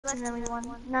legendary one,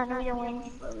 not a real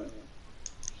one.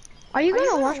 Are you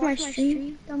gonna watch my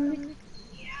stream, Dominic?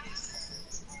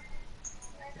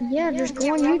 Yeah, just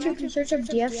go on YouTube and search up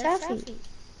DF Safi.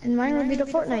 And mine will be the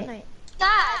Fortnite.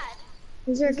 God!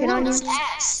 Is there a kid on Bloom you? is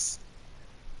ass.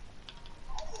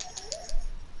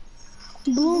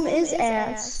 Bloom is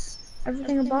ass.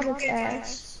 Everything about it's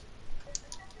ass.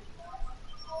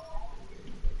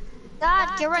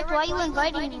 God, Garrett, why are you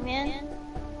inviting me, man?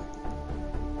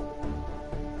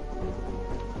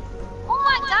 Oh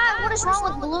my God, what is wrong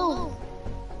with Bloom?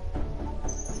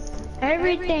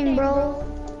 Everything, bro.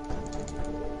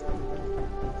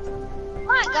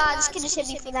 My God, this kid just hit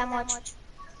me for that much.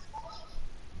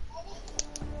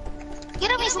 Get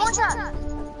him, he's one shot.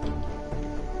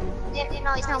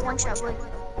 No, he's not one shot, but.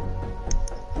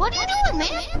 What are you doing,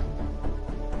 man?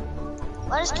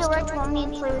 Let us Garrett want me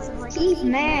to play with him. Like, He's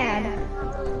mad.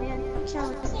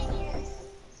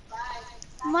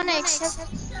 I'm gonna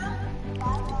accept.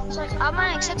 It's like, I'm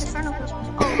gonna accept the friend request. Oh.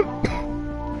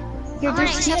 You're I'm gonna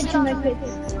just accept it hitting off. my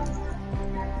kids.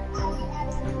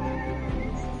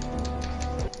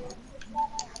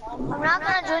 I'm not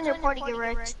gonna join your party,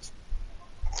 Garrett.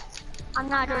 I'm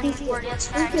not joining your party, that's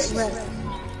facts.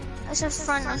 That's a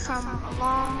friend from a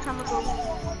long time ago.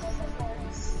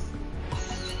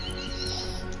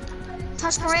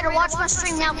 Tuscarator, watch my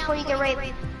stream now before you get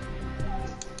raped.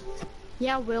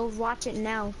 Yeah, we'll watch it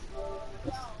now.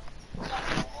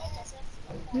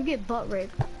 You get butt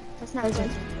raped. That's not good.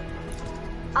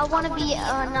 I want to be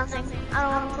nothing. I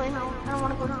don't want to play home. I don't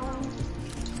want to go home.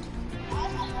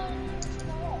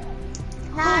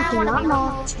 Nah, I don't want to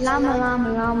be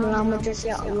home. Llama, just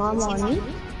yeah, llama on me.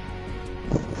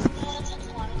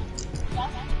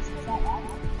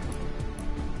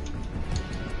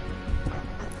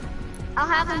 I'll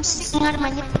have them sticking out of my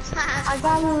nipples. I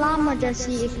got a llama,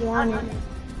 Jesse, if you want it.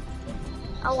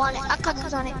 I want it. I cut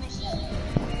those on it.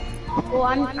 Well,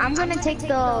 I'm gonna take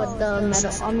the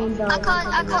metal. I mean the. I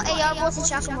call AR bolts and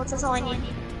shotgun bolts. That's all I need.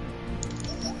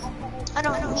 I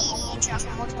don't need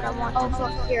shotgun bolts, but I want. Oh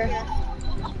fuck, here.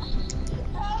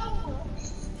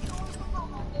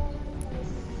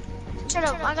 Shut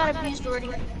up! I got abused already.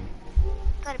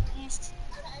 Got abused.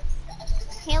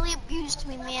 Haley abused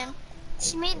me, man.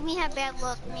 She made me have bad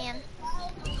luck, man.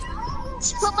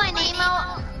 She put my name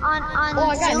out on Oh,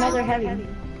 I got Zoom. another heavy.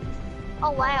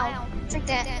 Oh wow, drink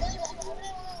that.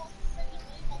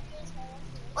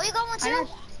 Oh, you got one too?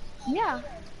 Yeah.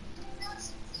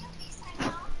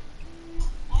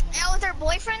 Out with her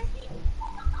boyfriend?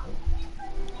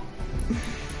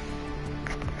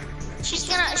 She's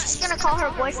gonna call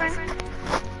her boyfriend.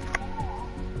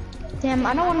 Damn,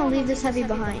 I don't want to leave this heavy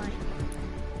behind.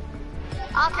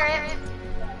 I'll carry it.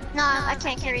 No, I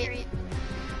can't carry it.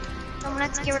 I'm gonna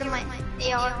have to get rid of my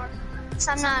AR.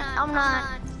 So I'm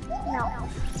not, no.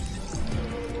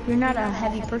 You're not a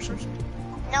heavy person.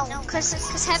 No, cause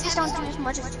heavies don't do as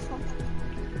much as this one.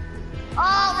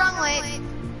 Oh, wrong way.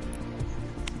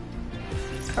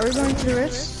 Are we going to the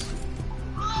rifts?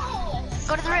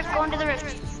 Go to the rift, go into the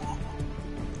rift.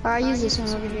 I use this one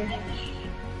over here.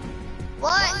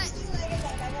 What?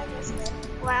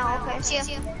 Wow, okay, see ya.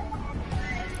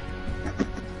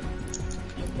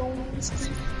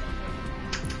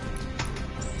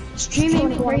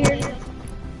 Streaming right here.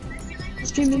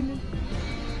 Streaming.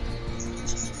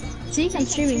 See, I'm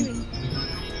streaming.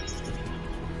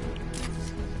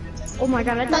 Oh my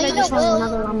god, I thought I just saw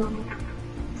another llama.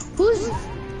 Who's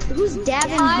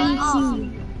Davin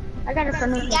VQ? I got a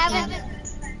friend request. Gavin.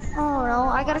 Oh no,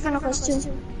 I got a friend request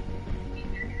too.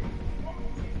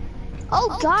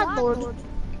 Oh God, Lord.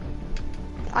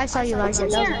 I saw you like it.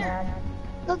 That was bad.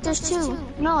 Look, there's two.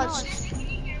 No, it's.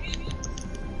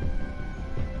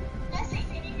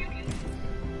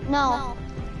 No.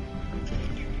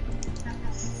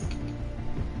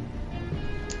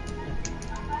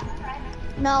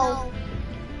 No.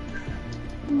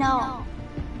 No.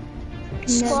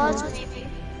 Squads maybe.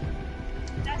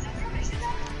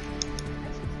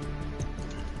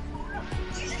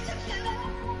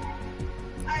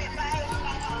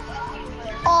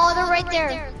 Oh, they're right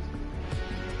there.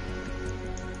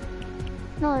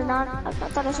 No, they're not. I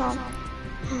thought I saw them.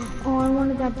 Oh, I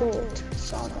wanted that bolt.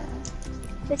 Saw that.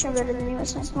 Bitch, I'm better than you.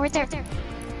 Right there.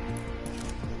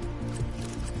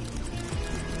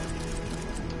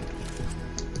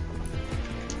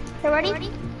 You ready? Woo!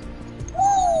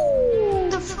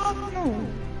 The fuck no.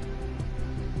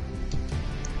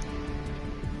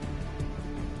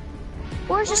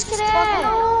 Where's this kid at?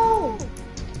 No!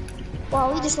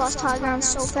 Wow, we just lost high ground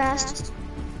so fast.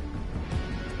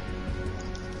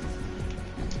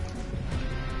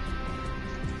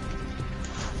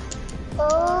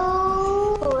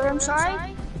 Oh, I'm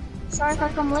sorry. Sorry if I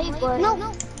come late, but No,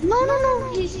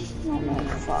 no, he's no,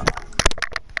 fuck.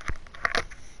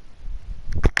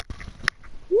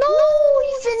 No,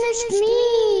 he finished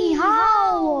me.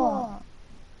 How?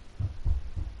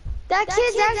 That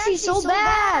kid's actually so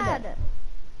bad.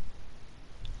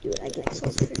 Dude, I get so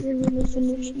triggered when they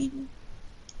finish me.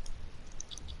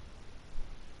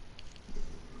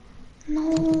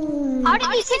 No. how did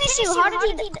he finish you? How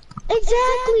did he?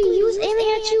 Exactly. He was aiming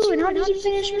at you, and how did he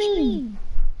finish me?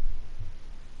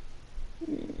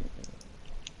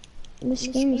 This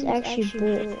game is actually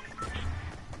bull.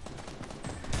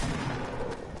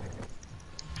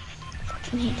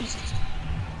 Fucking hate this.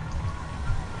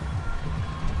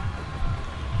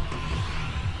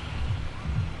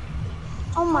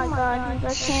 Oh my god,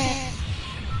 I can't.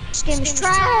 This game is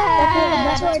trash.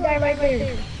 That's why I died right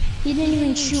there. He didn't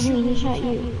even shoot me, he shot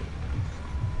you.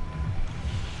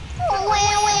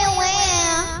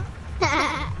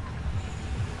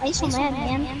 Are you so mad,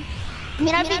 man? I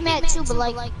mean, I'd be mad too, but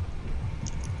like,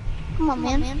 come on,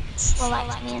 man. Just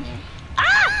relax, man.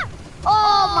 Ah!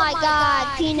 Oh my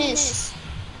god, penis.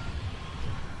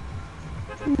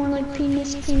 More like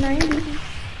penis P90.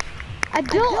 I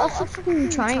built a fucking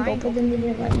triangle, but then they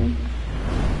didn't let me.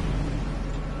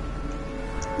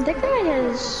 That guy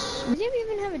has... Does he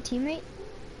even have a teammate?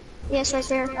 Yes, right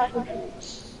there.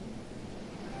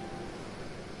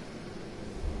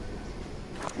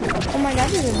 Oh my god,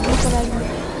 there's a beacon.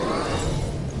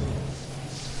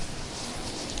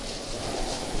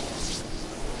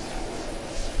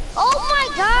 Oh my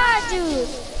god, dude.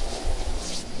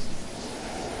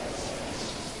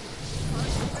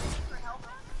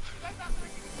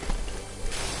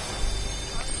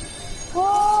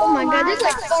 Oh my god, there's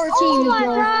like 4 teams, Oh my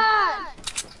bro. god.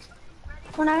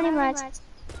 We're not any much.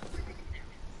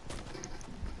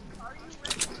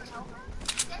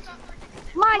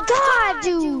 My god,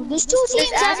 dude! There's 2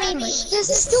 teams at me. This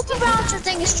stupid bouncer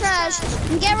thing is trash.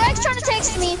 And Get Rex trying to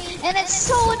text me, and it's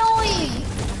so annoying.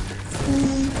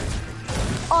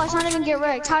 Oh, it's not even Get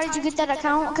Rex. How did you get that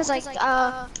account? Cause like,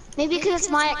 maybe because it's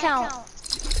my account.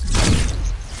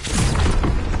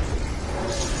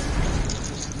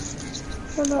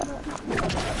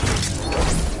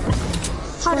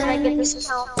 How did I get this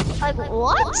account? Like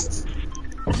what?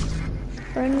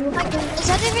 Like, is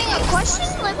that even a question?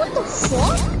 Like, what the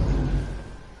fuck?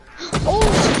 Oh,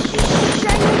 shit, I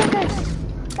know that guy.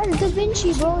 That is Da Vinci,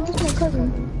 bro. That's my cousin.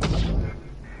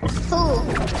 Who?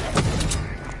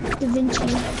 Da Vinci.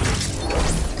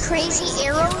 Crazy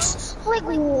arrows? Like,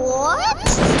 what?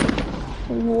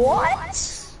 What?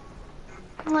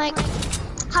 Like,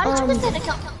 how did you get that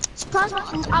account? Surprise me,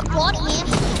 I bought it, man.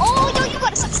 Oh, yo, you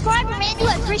got a subscriber, man. You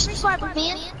got 3 subscribers,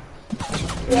 man.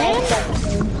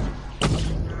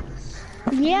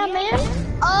 Yeah, man.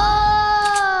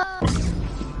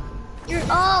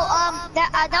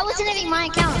 That wasn't even my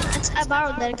account. I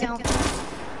borrowed that account.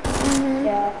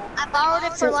 Yeah. I borrowed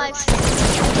it for life.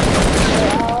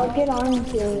 Yeah, I'll get on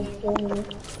to it.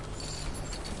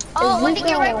 Oh, when did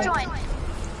Get Rex join?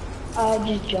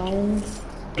 Just joined.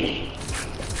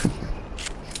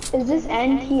 Is this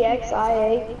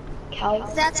NTXIA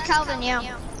Calvin? That's Calvin, yeah.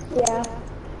 Yeah.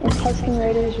 And Tuscan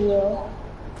Raiders will.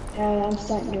 I'm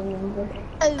starting to remember.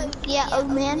 Oh, yeah, oh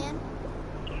man.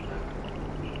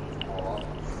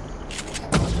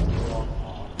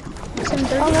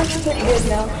 I'm actually pretty good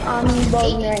now. I'm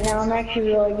building right now. I'm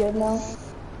actually really good now.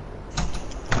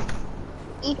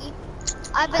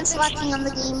 I've been slacking on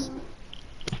the game.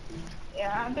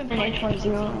 Yeah, I've been playing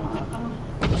H1Z1.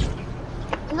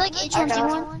 You like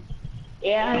H1Z1?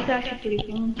 Yeah, it's actually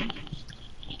pretty fun.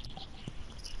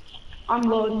 I'm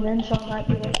loading in, so I might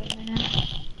be waiting a minute.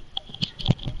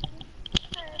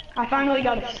 I finally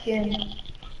got a skin.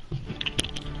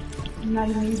 Not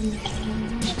an easy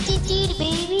skin.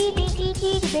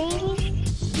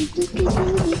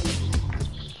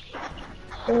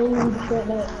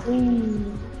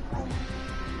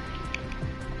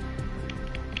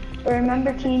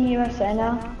 Remember Team USA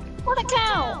now? What a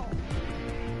cow!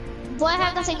 Boy, I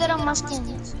have nothing good on my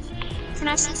skins. Can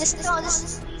I see this? Oh,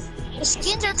 the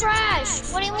skins are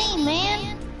trash. What do you mean,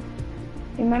 man?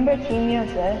 Remember Team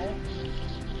USA?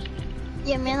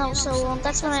 Yeah, man, that was so long.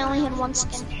 That's when I only had 1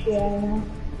 skin. Yeah, I know.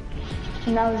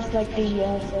 And that was like the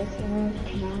USA, you know,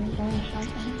 Command or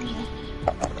something.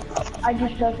 I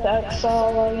just took that XL.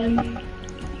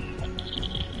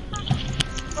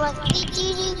 Like,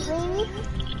 baby.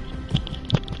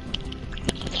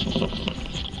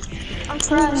 I'm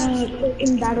trash.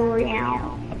 In Battle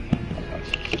Royale.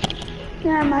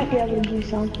 Yeah, I might be able to do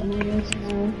something on this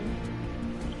now.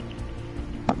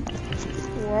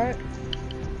 What?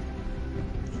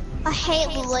 I hate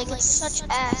Blue Lake. It's such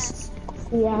ass.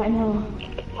 Yeah, I know.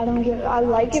 I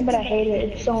like it, but I hate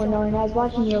it. It's so annoying. I was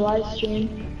watching your live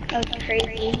stream. That was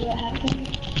crazy what happened.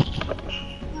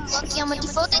 Lucky I'm a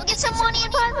default and get some money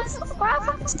and buy a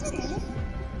fucking skin, man.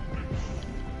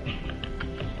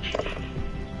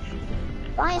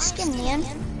 Buy a skin, man.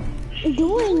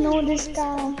 Do I know this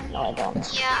guy? No, I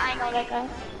don't. Yeah, I know that guy.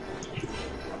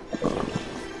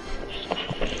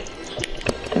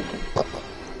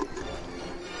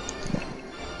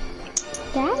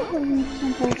 That wasn't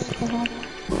supposed to happen.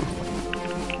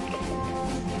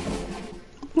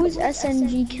 Who's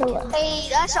SNG Killer? Hey,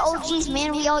 that's the OGs,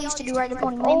 man. We all used to do Ride the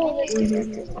Pony, man.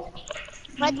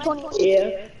 Ride the Pony.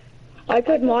 Yeah. I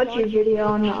couldn't watch your video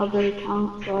on the other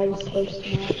account, so I was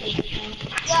posting it.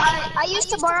 Yeah, I used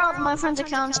to borrow my friend's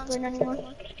accounts, but not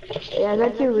anymore. Yeah,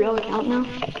 that's your real account now?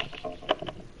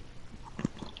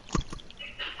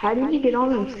 How did you get all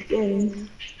those skins?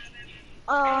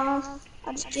 I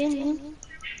just did, man.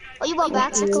 Oh, you bought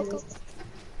Baxicle?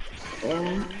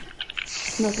 Yeah.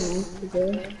 Nothing else to do.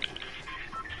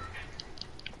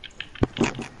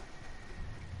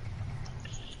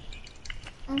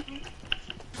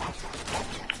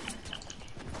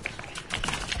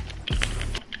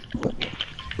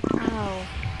 Ow.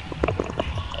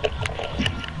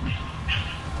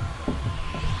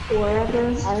 Wherever,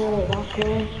 I really don't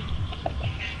care.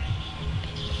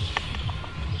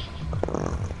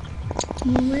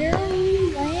 Where are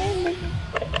you landing?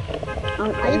 I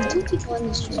have 2 people on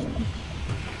the stream.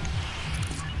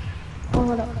 Oh,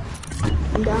 hold up.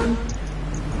 I'm down.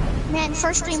 Man,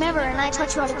 first stream ever, and I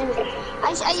taught you how to do it.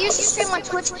 I used to stream on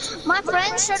Twitch. My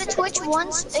friend started Twitch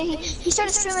once. He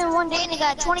started streaming one day, and he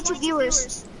got 22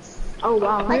 viewers. Oh,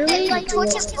 wow. Like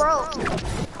Twitch is broke.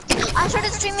 I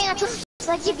started streaming on Twitch.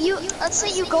 Like if you, let's say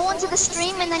you go into the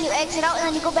stream and then you exit out and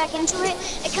then you go back into it,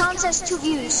 it counts as 2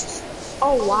 views.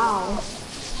 Oh, wow.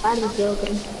 That is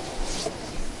joking.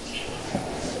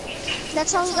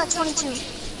 That's how he got 22.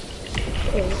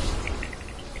 Okay.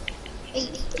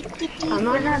 I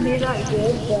might not be that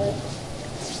good, but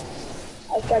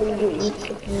I thought you could eat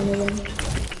the one of them.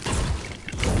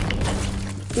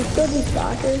 You still do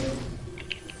soccer?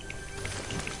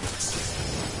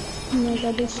 Oh my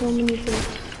god, there's so many things.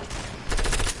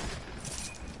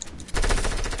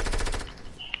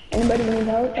 Anybody need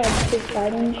help? I'm just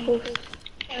fighting close.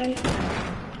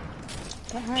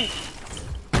 Alright.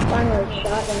 Finally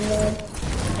shot in there.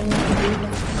 I need to do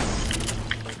that.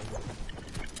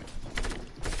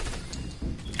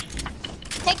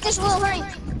 Take this, Will, hurry.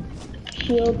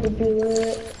 Shield would be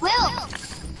lit. Will!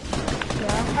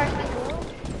 Yeah.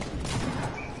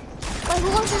 Wait, who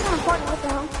else is on the party? What the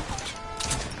hell?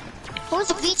 Who's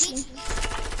the Vici?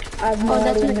 I have no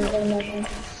idea nothing.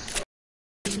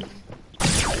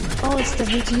 Oh, it's the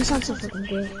VT. You sound so fucking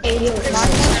good. Hey, yo,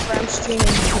 I'm streaming.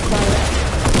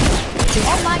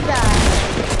 Oh my god.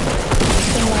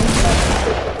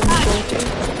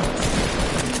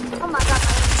 Oh my god,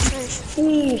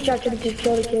 Please, shot to the kid,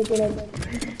 kill the kid, whatever.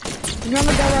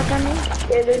 Remember that rock on me?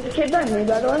 Yeah, there's a kid by me,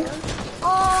 by the way.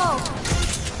 Oh!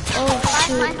 Oh,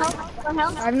 shoot. My help? My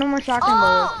help? I have no more shotgun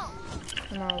bullets.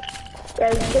 No. Yeah,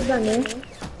 there's a kid by me.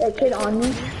 That kid on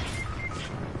me.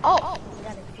 Oh! You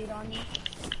got a kid on me?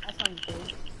 That sounds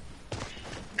good.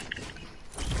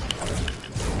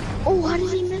 Oh, how did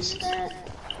he miss that?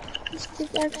 This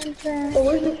kid's actually fast. Oh,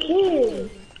 where's the kid?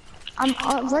 I'm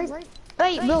right.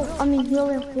 Wait, Will. Will.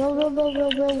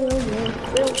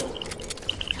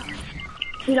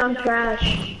 Kid on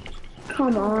trash.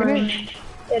 Come on.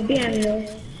 Yeah, behind me.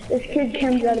 This kid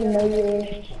comes out of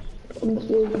nowhere.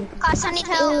 Gosh, I need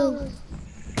help.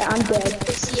 Yeah, I'm dead.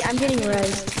 See, I'm getting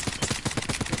rezzed.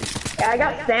 Yeah, I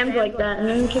got spammed like that, and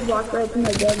then the kid walked right to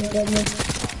my bed and killed me.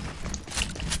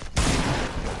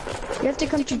 You have to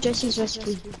come to Jesse's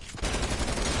rescue.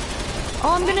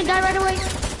 Oh, I'm gonna die right away.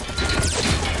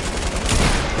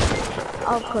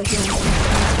 Oh, of course you don't.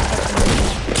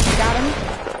 Got him.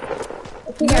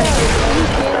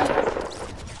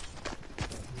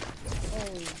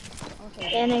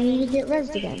 And I need to get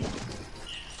rezzed again.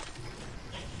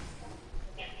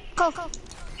 Go.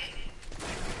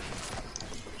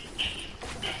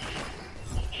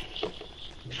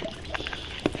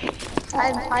 I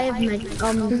have my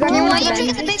Why you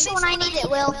taking the picture when I need it,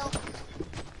 Will?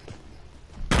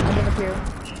 I'll give it to you.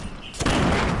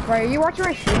 Right, are you watching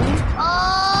my stream?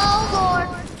 Oh lord.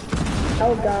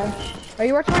 Oh gosh. Are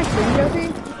you watching my stream, Josie?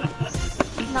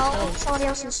 No, somebody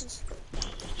else's.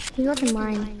 He's watching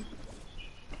mine.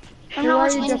 I'm Where not are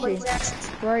watching you, anybody's Jesse? actions.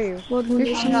 Where are you? Up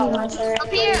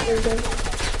here.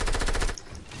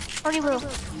 Already Will.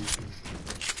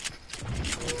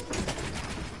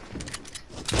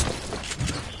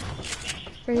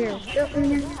 Right here.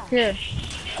 Here.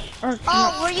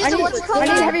 Oh, we're using what's it called? I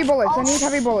need heavy bullets. I need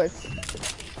heavy bullets.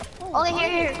 Okay,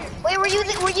 here. Wait, we're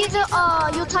using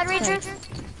you Tide Ranger?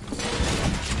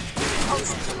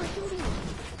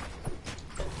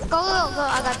 Go,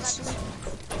 I got this.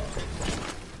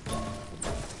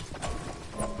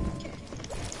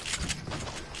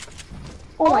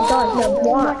 Oh my god, the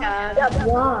block. That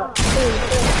block.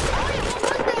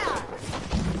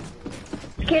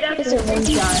 It's a one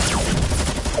shot.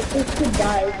 If this kid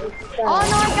dies, Oh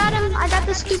no, I got him. I got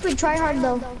the stupid tryhard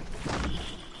though.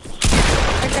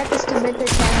 I got the stupid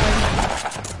tryhard.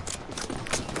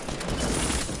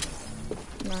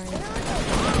 Nice.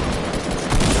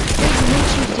 Wait,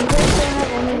 Vinci, do you guys still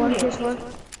have only one PS4?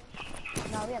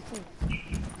 no, we have two.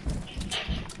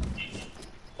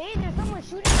 Hey, there's someone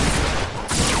shooting.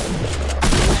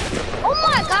 Oh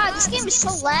my god, this game is so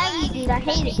laggy, dude. I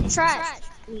hate it. It's trash.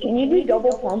 Can you do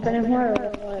double pump anymore or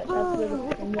what? That's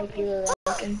what you're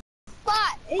rocking.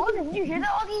 But Hey, did you hear that,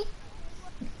 Augie?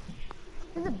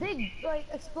 There's a big, like,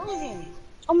 explosion.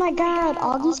 Oh my god,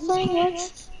 Augie's playing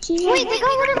what? wait, they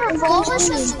got rid of revolvers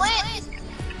since when?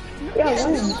 Yeah,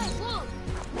 when?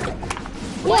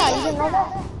 Yeah, you didn't know that?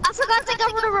 I forgot they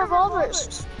got rid of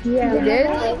revolvers. Yeah. You did?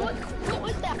 What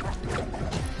was that?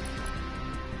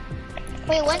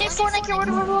 Wait, when did Fortnite get rid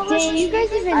of revolvers? Dang, you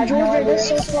guys even Georgia, they're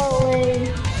so far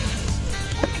away.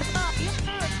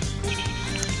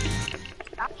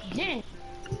 Jen.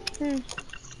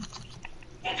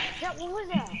 Yeah, what was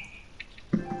that?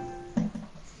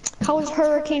 How was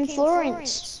Hurricane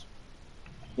Florence?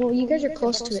 Well, you guys are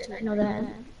close to it, I know that.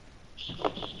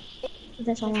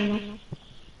 That's all I know.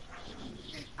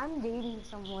 I'm dating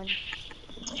someone.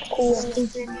 Cool. That's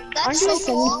Aren't so you in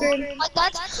cool. 7th grade?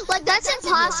 Like that's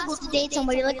impossible to date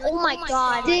somebody. Like, oh my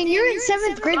god. Dang, you're in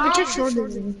 7th grade, but you're shorter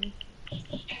than me.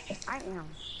 I am.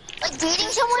 Like dating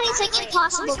someone is like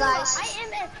impossible, guys. I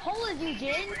am as tall as you,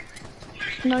 Jen.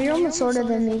 No, you're almost shorter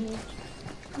than me.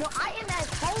 No, I am as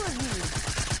tall as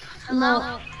you.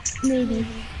 No, maybe.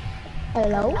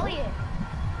 Hello? Elliot.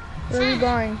 Where are you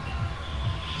going?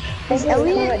 Is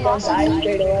Elliot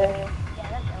possibly? Yeah,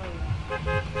 that's Elliot.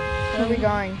 Where are we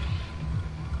going?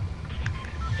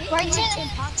 Right, Jen?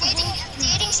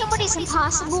 Dating somebody is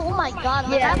impossible. Oh my god.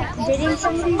 Like, Yeah, dating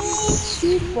somebody's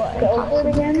super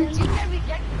impossible. Jen got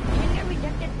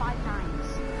rejected 5 times.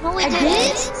 No, he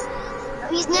didn't.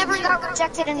 He's never got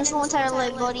rejected in his whole entire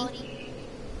life, buddy.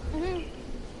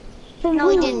 From No,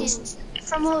 he who? didn't.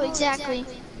 From who exactly?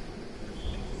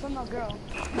 From a girl.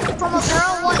 From a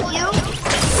girl? What, you?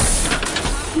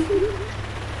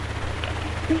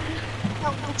 No,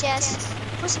 Jess.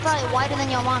 Pussy probably wider than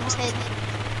your mom's head.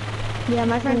 Yeah,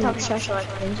 my friend talks trash like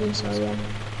Benji, so yeah.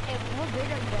 Hey, what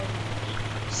grade are you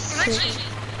guys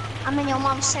I'm in your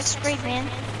mom's 6th grade, man.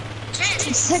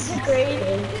 6th grade.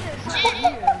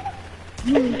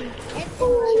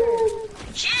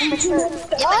 Immature.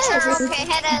 Okay,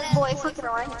 head as boy, fucking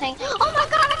orangutan. Oh my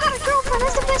god, I got a girlfriend.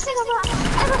 That's the best thing ever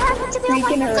happened to me. Oh my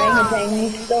Freaking god. orangutan, you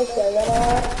still say that a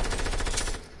lot?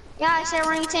 Yeah, I said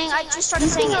orangutan. I just started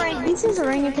saying it. He says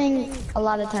orangutan a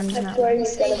lot of times now. Where you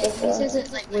said it He before. says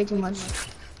it like way too much.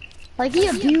 Like he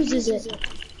abuses it.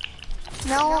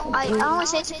 No, I only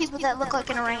say it to people that look like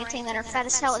an orangutan that are fat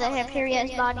as hell that have hairy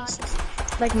ass bodies.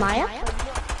 Like Maya? I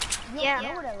Yeah.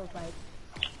 know what I look like.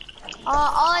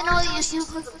 All I know is you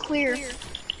look queer.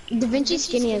 Da Vinci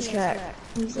skinny as crap.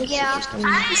 He's like Yeah. super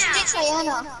skinny. You should date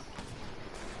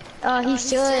Diana. He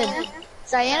should.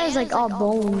 Diana's like all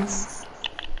bones.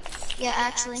 Yeah,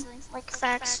 actually. Like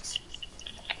facts.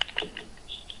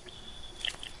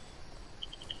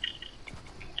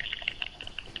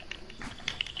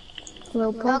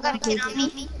 Little Y'all gotta poke. get on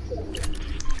me.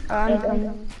 I'm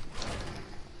coming.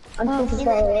 I'm so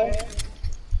far away.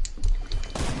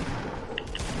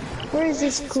 Where is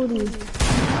this cootie?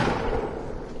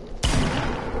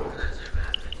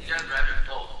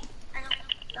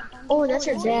 Oh, that's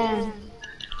her dad.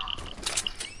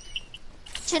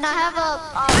 Should I have a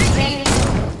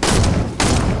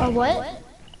A what?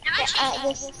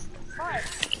 this?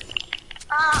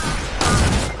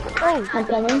 Oh, I'm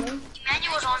coming.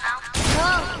 Manual's on now. No.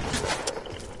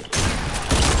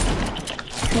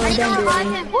 No, How you don't gonna do revive it.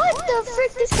 him? What the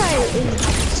frick? This guy is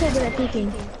so good at peeking.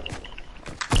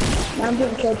 I'm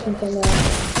getting killed from somewhere.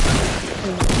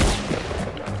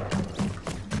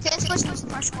 Okay, let's go to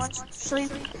my squad.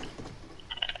 Sleep.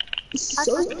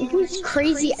 So who's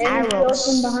crazy Killed from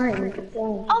arrows? behind.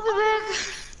 I'll be back.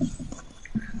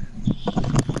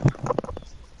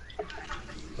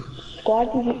 Squad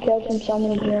can get killed from so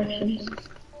many directions.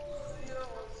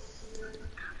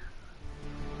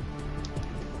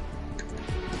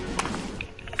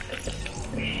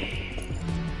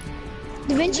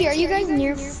 Da Vinci, are you guys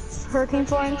near Hurricane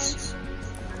Florence?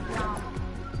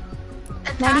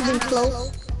 Not even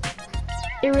close.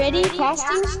 It already passed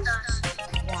you?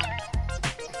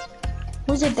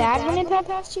 Was it bad when it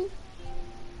passed you?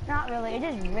 Not really. It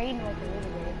just rained like a little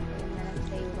bit, and then it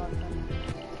stayed all done.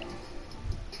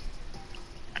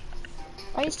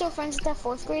 Are you still friends with that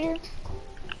 4th grader?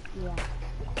 Yeah.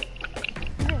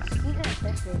 He's in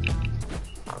 5th grade now.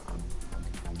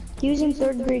 He was in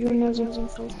 3rd grade when I was in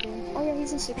 4th grade. Oh yeah,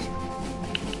 he's in 6th grade.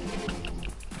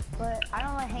 But I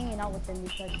don't like hanging out with him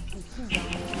because he's too young.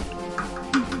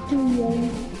 Too young.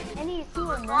 And he's too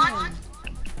annoying.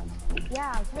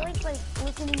 Yeah, I feel like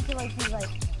listening to like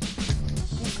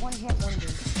these one-hit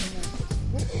wonders.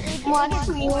 Watch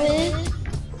me with.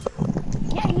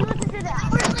 Yeah, you listen to that.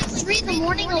 We're like 3 in the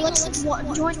morning. Alexa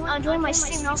join my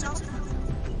stream. And I was like,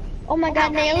 Oh my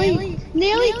god, Nelly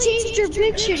changed her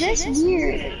picture. That's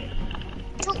weird.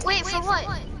 wait for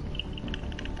what?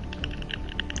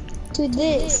 To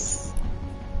this.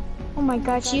 Oh my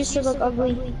god, she used to look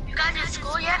ugly. You guys at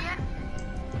school yet?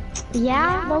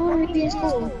 Yeah? Why would we be in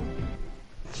school?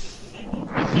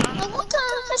 Like, what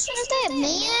kind of question is that,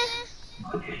 man?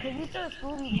 Because we started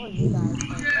school before you guys.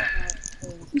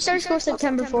 We started school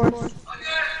September 4th.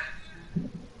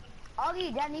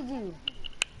 Augie, that needs you.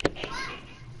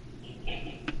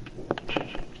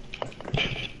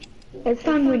 It's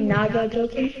fun with Naga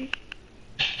joking.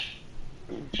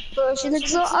 Bro, she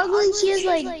looks so ugly. She has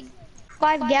like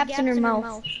 5 gaps in her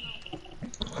mouth.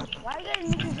 Why are you guys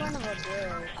making fun of a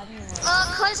girl? I don't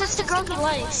know. Cause it's the girl who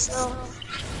likes, so.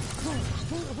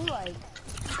 Who like?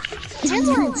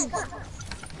 Timberlands.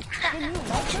 Can you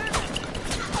like her?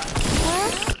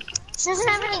 She doesn't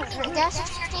have any gas in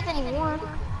her teeth anymore.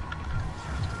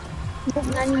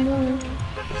 Not anymore.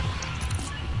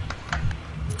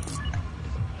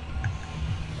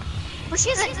 But she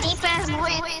has a deep ass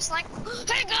voice, like,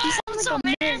 hey guys, what's up,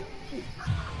 man?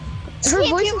 Her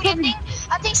voice is probably,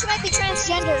 I think she might be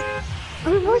transgender.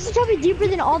 her voice is probably deeper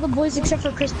than all the boys except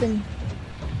for Crispin.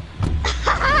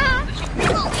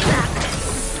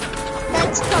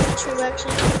 That's probably true,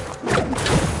 actually.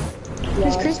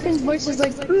 Because Crispin's voice is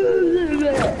like. Crispin's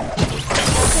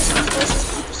voice is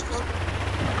deep as fuck.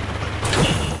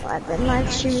 I've been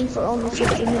live streaming for only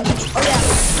 15 minutes. Oh yeah.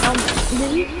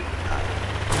 Did you?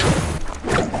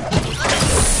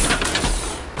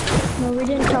 No, we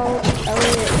didn't tell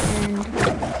Elliot and we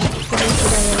didn't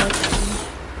together live stream.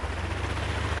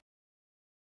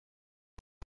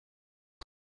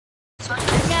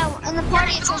 Yeah, in the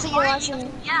party it says that you're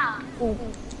watching. Yeah. Oh,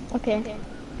 okay.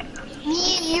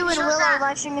 Me and you and Will are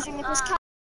live streaming this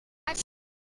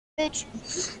bitch.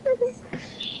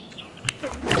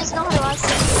 He doesn't know how to live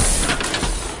stream.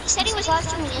 He said he was live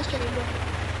streaming yesterday, but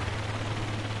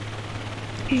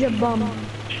He's a bum.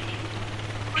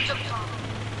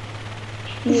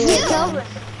 yeah. Kelvin.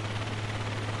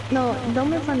 No, don't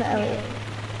make fun of Elliot.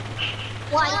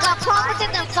 Why? You got a problem with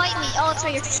it, then fight me. Oh, that's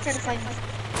right, you're just trying to fight me.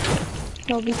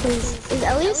 No, because is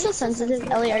Elliot so sensitive?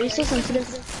 Elliot, are you so sensitive?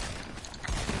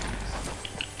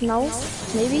 No?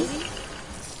 Maybe?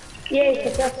 Yeah,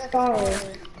 but that's Star.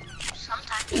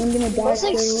 I'm gonna die. Those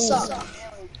things suck.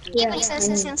 Yeah, but he says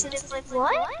he's sensitive. Like,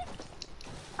 what?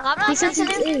 I'm not He says he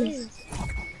sensitive. is.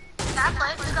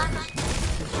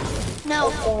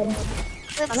 No.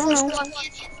 I don't know.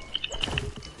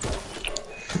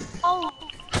 Oh.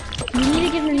 You need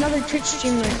to get another Twitch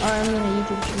streamer, or I mean a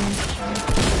YouTube streamer.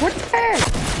 What the heck?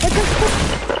 What the fuck?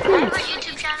 I have a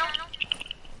YouTube channel.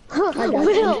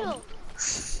 Will.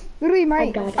 Literally,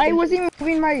 I wasn't even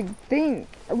moving my thing.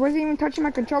 I wasn't even touching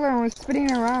my controller and was spinning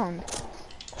it around.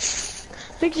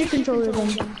 Fix your controller then.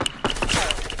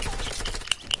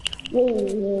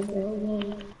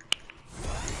 Whoa.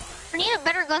 I need a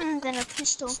better gun than a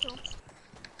pistol.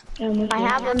 I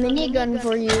have a minigun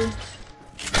for you.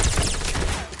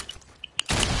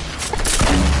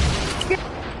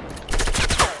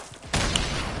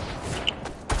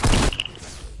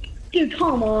 Dude,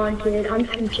 come on, kid. I'm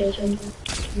just joking.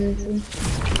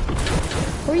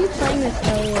 Who are you playing with,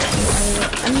 Elliot and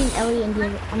Elliot? I mean, Elliot and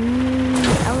Diego.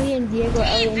 Elliot and Diego,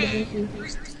 Elliot and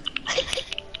DaVinci.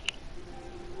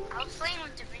 I was playing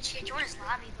with DaVinci. I joined his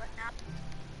lobby, but not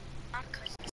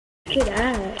because. Look at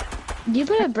that. Do you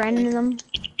play with Brandon in them?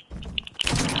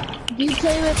 Do you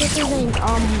play with, what's his name?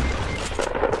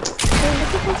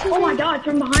 Oh my god,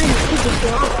 from behind me, keep this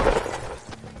down.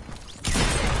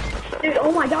 Dude,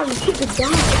 oh my god, keep this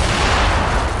down.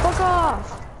 Fuck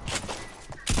off!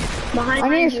 Behind I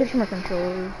me. need to switch my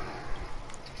controller.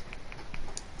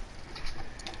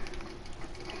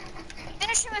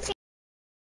 Finish him if he.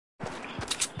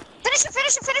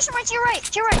 Finish him right to your right.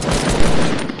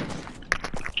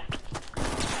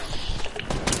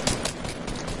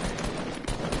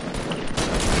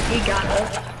 You got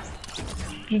us.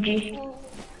 GG.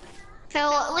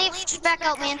 Phil, leave. Just back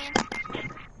out, man.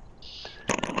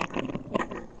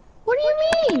 What do you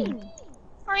mean?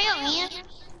 Hurry up, man.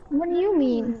 What do you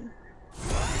mean?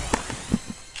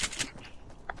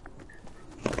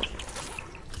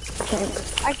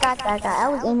 I got that guy. I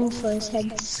was aiming for his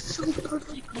head so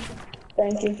perfectly.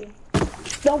 Thank you.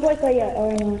 Don't play play yet.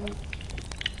 Oh, no.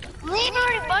 Leave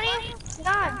already, buddy.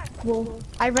 God. Well,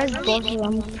 I read both of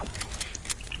them.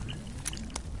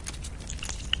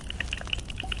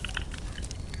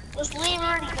 Just leave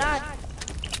already, God.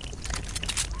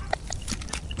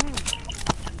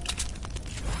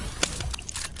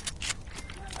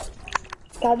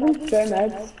 Got them spare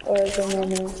meds or is there no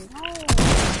more?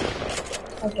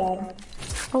 I got it.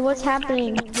 Well, what's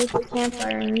happening with the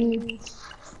campfire and me?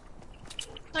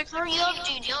 Like, hurry up,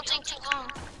 dude. You'll take too long.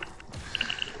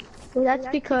 Well, that's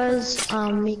because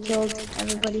we killed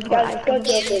everybody who Guys, go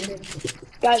tilted.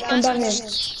 Guys, come down here.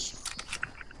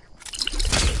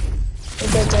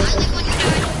 We're dead, I leave when you're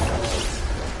done.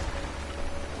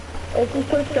 Let's just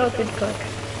push tilted quick.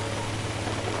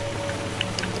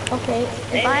 Okay,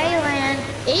 if I land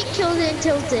 8 kills in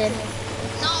tilted,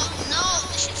 No,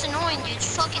 this shit's annoying, dude. You're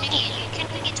fucking idiot. You can't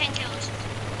even get 10 kills.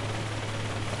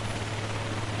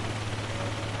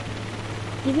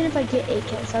 even if I get 8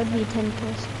 kills, that would be 10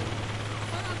 kills.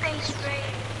 Base rate.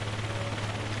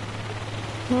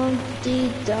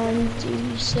 Humpty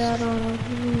Dumpty sat on a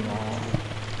wall.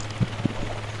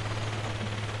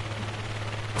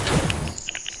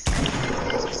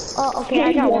 Oh, okay,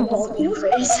 I got one bullet in your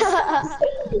face.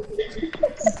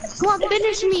 Come on,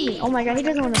 finish me! Oh my god, he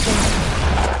doesn't want to finish.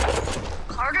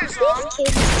 Carter's on.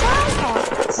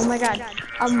 Oh my god.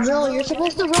 Will, you're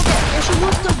supposed to build a,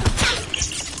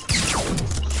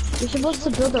 you're supposed to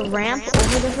build a ramp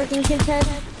over the freaking kid's head.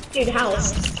 Dude, how?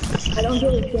 I don't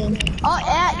get it, Tim. Oh,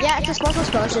 yeah, it's a sparkle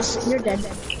spell, it's just, you're dead. No,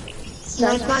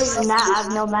 it's not even that. I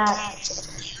have no match.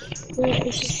 Yeah,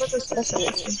 it's just sparkle spell, so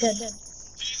you're dead.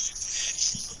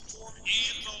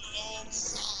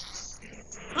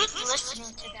 Who's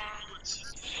listening to that?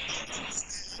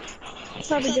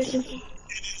 Probably Jason.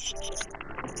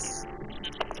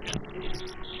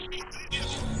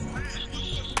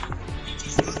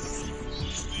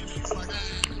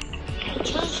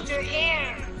 Change your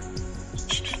hair.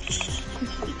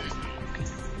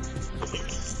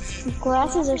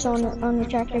 Glasses are so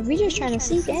unattractive. We just trying to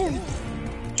sneak in.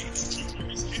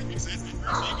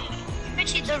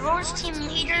 Richie, the Roars team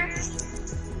leader,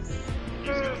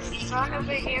 her son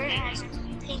over here has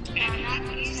pink hair.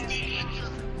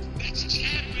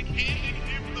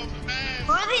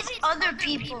 Who are these other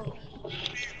people?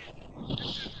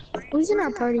 Who's in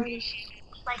our party?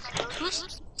 Like,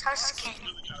 who's Tuscan?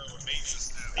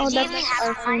 Oh, Does he even that's have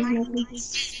our a friend. mic? Nathan.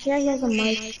 Yeah, he has a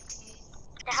mic.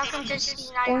 How come this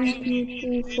is not 1,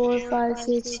 your 2, 3, 4, 5,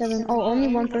 6, 7. Oh, only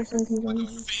one person can join.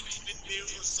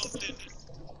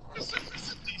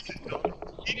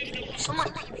 so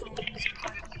much people?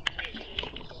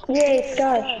 Yay,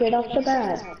 Scott, straight off the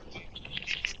bat.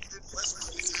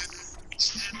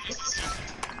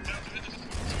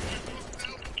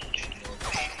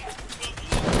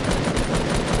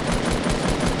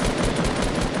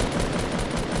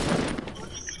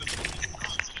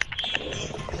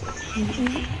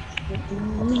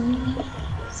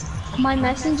 My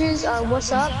messengers are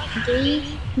what's up, Dave,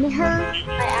 Niher,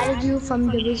 I added you from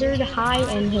the wizard, hi,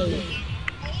 and hey.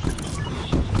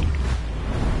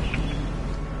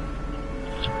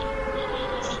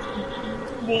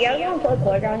 Do you guys want to play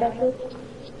playground after this?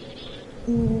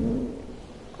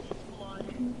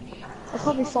 I'll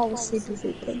probably fall asleep if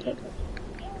we played it.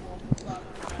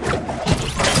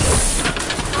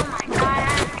 Oh my god.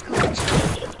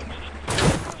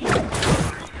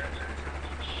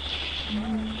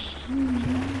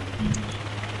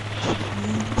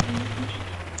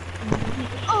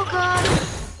 Oh god.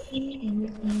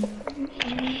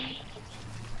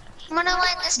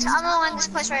 I'm gonna land this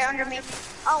place right under me.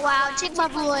 Oh wow, take my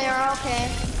blue arrow,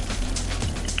 okay.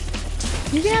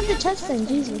 You can have the chest thing,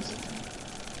 Jesus.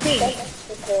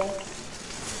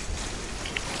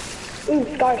 Ooh,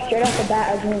 Scar, straight off the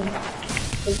bat again.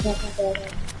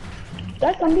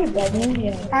 That's somebody above me,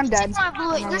 yeah. I'm dead. Take my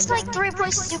blue. There's like 3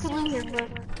 places you can loot here, but.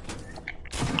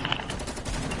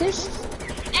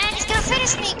 And he's gonna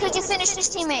finish me because you finished his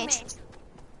teammate.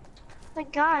 My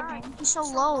god, man, he's so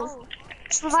low.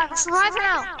 Survive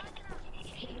now.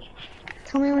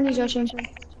 Tell me when he's rushing.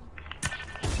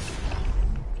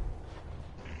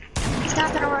 He's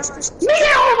not gonna rush this.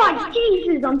 Oh my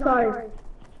Jesus, I'm sorry.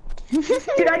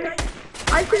 Dude,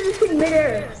 I finished in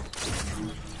midair.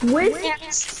 With? Yeah,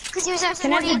 because he was at 40.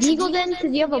 Can I have the deagle then?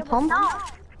 Cause you have a pump?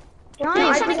 No. No,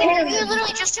 you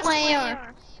literally just took my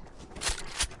AR.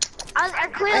 I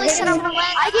clearly said I'm gonna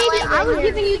land. I was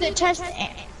giving you the chest.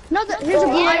 No, here's a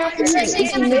blue AR for you.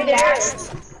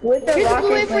 With the Here's a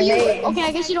blue AR rocket for you. grenade. Okay,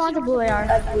 I guess you don't want the blue AR.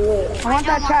 Absolutely. I want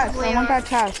that chest. I want that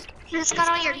chest. It's got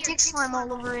all your dick slime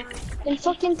all over it. Then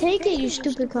fucking take it, you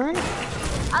stupid cunt.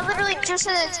 I literally just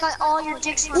said it's got all your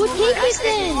dick slime Well, over take it. I it said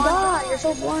then. God, you're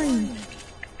so blind.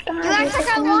 you act like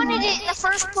I wanted it in the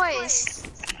first place.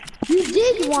 You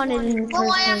did want it in the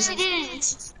Well, I first actually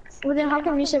place. didn't. Well, then how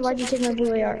come you said why'd you take my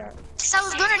blue AR? Cause I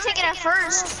was gonna take it at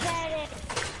first.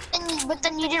 But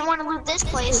then you didn't want to loot this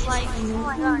place, like, oh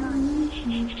my god.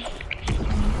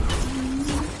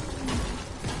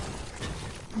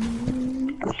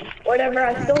 Whatever,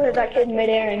 I still hit that kid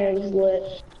midair and it was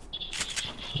lit.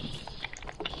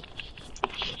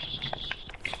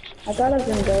 I thought I was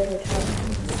gonna go over top.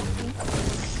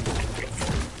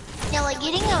 Yeah, like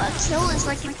getting a kill is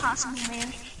like impossible,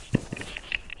 man.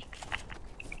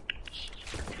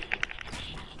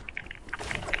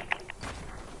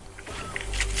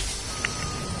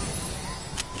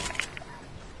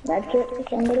 That kit for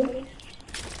somebody?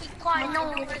 I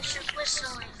know, it's just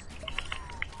whistling.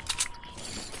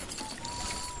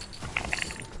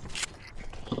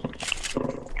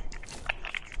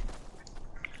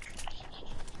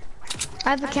 I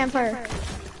have a campfire.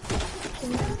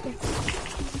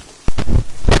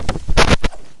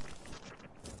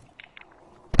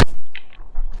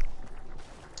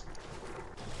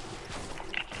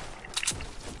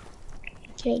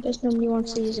 Okay, I guess nobody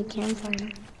wants to use a campfire.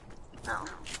 No.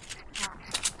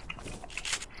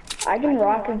 I can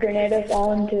rock a grenade us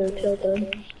all into a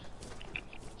tilted.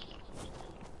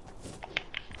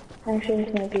 Actually,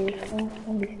 this might be useful.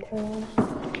 Somebody's terrible.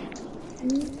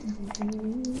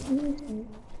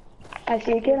 I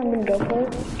see a kid, I'm gonna go for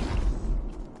it.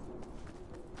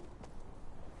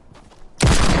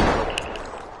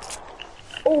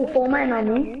 Oh, full man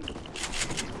on me.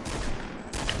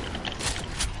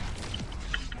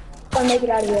 I'll make it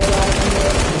out of here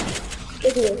alive.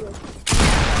 Look at this.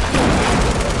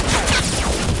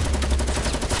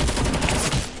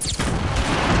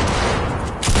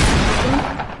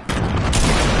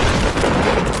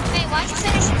 Hey, why'd you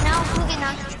finish it now? Boogie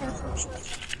knocked just gonna finish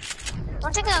it.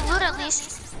 Don't take that loot at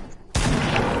least.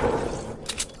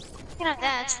 You know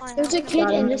that, it's fine. There's a kid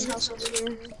in this house over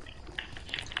here.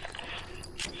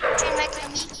 Turn back to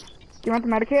me. Do you want the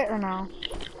medikit or no?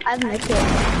 I have my kid.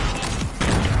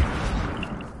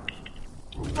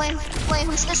 Wait,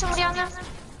 who's there somebody on there?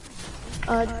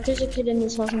 There's a kid in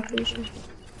this house, I'm pretty sure.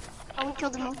 Oh, we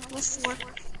killed him. What's for?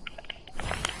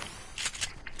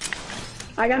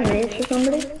 I got nades for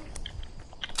somebody.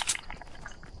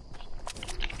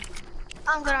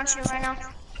 I'm good on shit right now.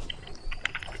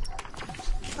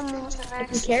 I'm moving to the I can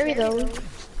next. carry those.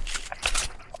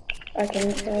 I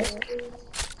can say.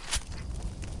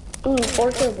 Ooh,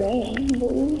 Orca Rain.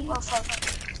 Ooh. Oh, fuck.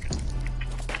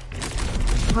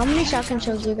 How many shotgun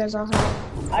shells do you guys all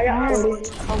have? I got 40.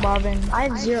 11. I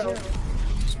have 0.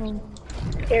 So,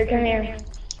 Here, come here.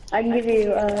 I can give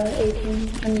you 18.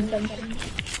 I mean 17.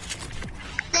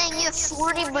 Dang, you have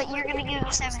 40, but you're gonna give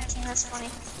him 17. That's funny.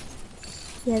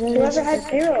 yeah, Whoever had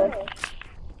 0.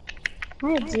 I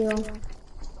have 0. You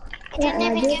didn't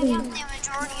even give him the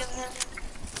majority of them.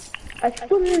 I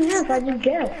split it in half, I just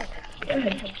guessed.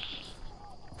 Good.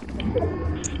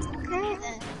 Okay,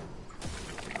 then.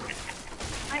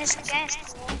 I just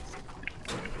guessed.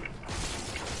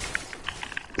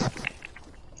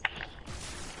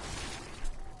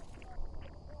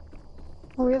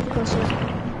 Oh, we have closer.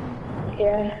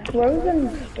 Yeah. Where was an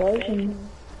explosion?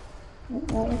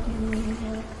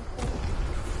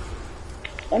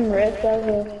 Them reds out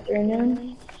of the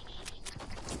 3-9.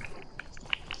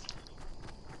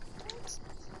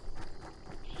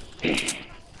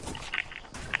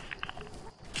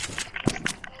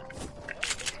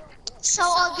 So,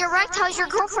 you're right. How's your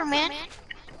girlfriend, man?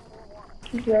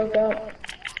 He broke up.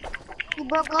 You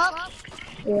broke up?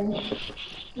 Yeah.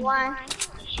 Why?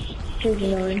 She's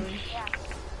annoying.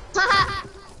 Haha.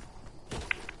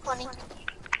 Funny.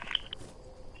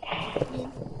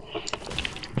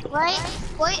 Right?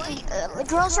 Wait,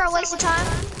 girls are a waste of time?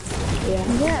 Yeah.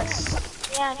 Yes.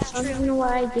 Yeah, that's I don't true. even know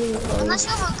what I do. Unless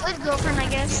you have a good girlfriend, I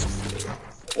guess.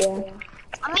 Yeah.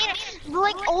 I mean,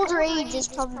 like, older age is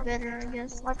probably better, I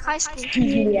guess. Like high school.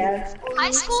 Yeah.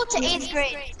 High school to 8th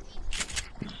grade.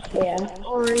 Yeah.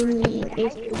 Or in the 8th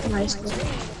grade to high school.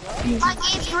 Like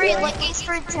 8th grade, like 8th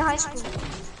grade to high school.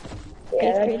 8th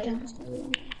Yeah. grade to high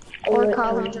school. Or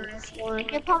college. Or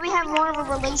You'll probably have more of a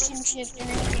relationship than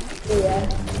anything. Yeah.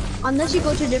 unless you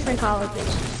go to different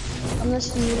colleges.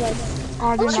 Unless you like Oh,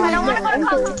 I Oh, didn't I don't know. want to go to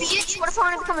Call of Duty. What if I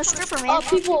want to become a stripper, man? Oh,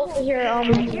 people over here.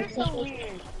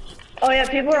 Oh yeah,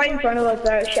 people right in front of us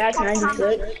are at Shack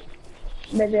 96.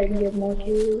 Maybe I can get more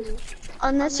kills.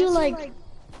 Unless you like,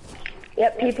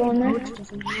 Yep, people in there.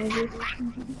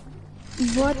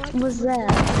 what was that?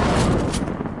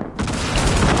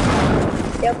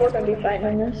 Yep, we're gonna be fighting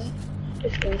on this.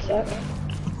 It's gonna suck.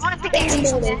 I want to pick anything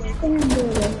so bad.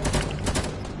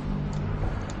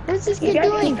 What's this You kid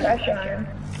guys doing? keep pressure on him.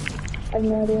 I have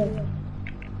no idea.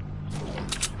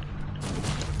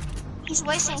 He's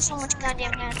wasting so much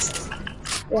goddamn hats.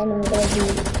 Yeah, no, that would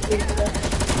be good stuff.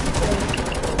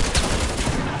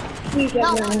 He's No,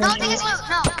 got no, none. take his loot,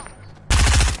 no.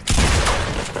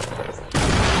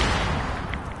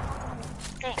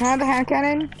 Can I have the hand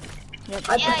cannon?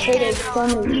 I potatoed so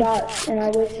many shots and I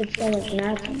wasted so much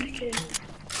mats on that kid.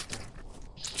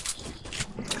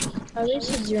 I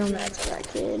wasted 0 mats for that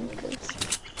kid.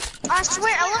 I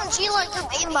swear, LMG like the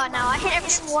aimbot now. I hit every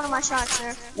single one of my shots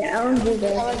there. Yeah, I don't do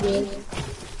that. Good.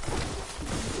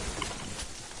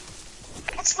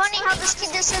 It's funny how this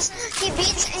kid just says he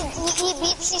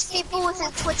beats these people with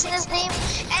a Twitch in his name,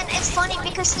 and it's funny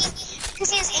because he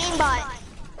has aimbot.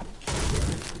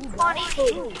 Funny,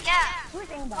 yeah.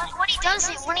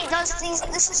 When he does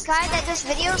this guy that does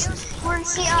videos where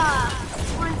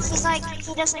he's like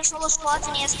he does like solo squads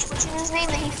and he has Twitch in his name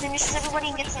and he finishes everybody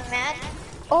and gets them mad.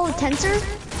 Oh, Tensor?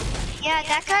 Yeah,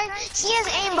 that guy, he has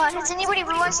aimbot. Has anybody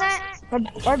realized that?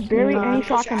 I barely any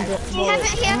shotgun He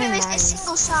haven't missed a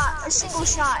single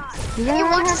shot. Does Can you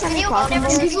anyone watch have this any video? shotgun Can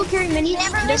bullets? people carry minis?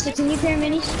 Never Dusty, can you carry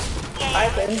minis? I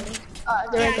can.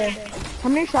 They're right there. How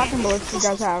many shotgun bullets do you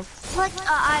guys have? Like,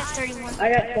 I have 31.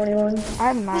 I got 21. I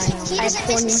have 9. He doesn't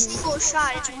miss a single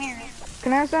shot. It's weird.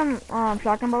 Can I have some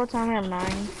shotgun bullets? I only have 9.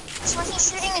 So when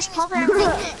he's shooting his pump and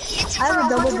everything, he hits it I for have a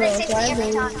double 150 barrel, so I every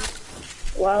have time.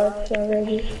 Wow, that's so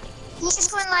crazy. He's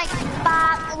just going like,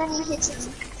 bop, and then he hits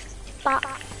it. Bop.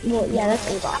 Well, yeah, that's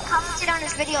I aimbot. commented on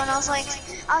his video and I was like,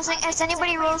 has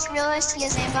anybody realized he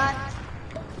has aimbot?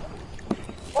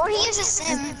 Or he uses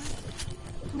Sim.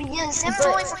 I mean, yeah, Sim's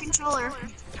only for controller.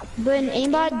 But in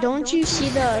aimbot, don't you see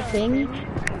the thing?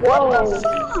 Whoa!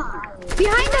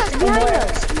 Behind us! Behind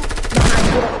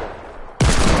us!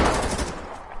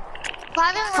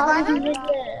 Revive him, revive him.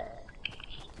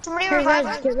 Somebody revive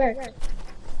him. Get back.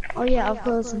 Oh yeah, of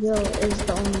course Bill is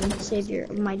the only savior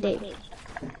of my day.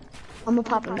 I'm gonna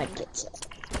pop a medkit.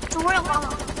 So we're low.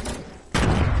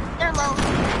 They're low.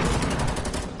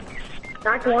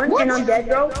 Knocked one, and I'm dead,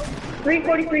 bro.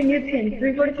 343 nukes in.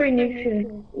 343 nukes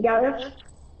in. You got us?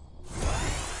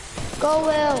 Go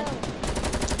Will!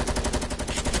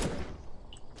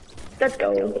 Let's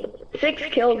go. 6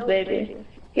 kills, baby.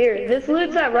 Here, this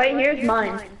loot that right here is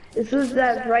mine. This loot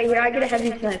that's right here, I get a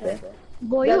heavy sniper.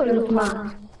 Boy, That you was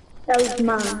mine. That was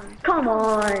mine. Come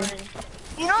on.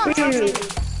 You know I'm Dude. joking.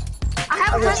 I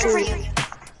have a present for you.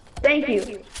 Thank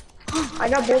you. I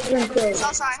got both of them kills.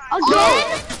 So sorry.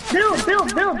 Again?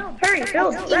 Build. Hurry,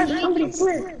 build. Let somebody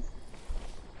flip.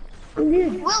 I'm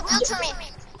good. Will, build for me.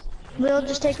 Will,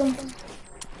 just take him.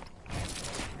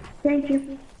 Thank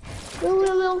you.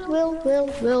 Will, build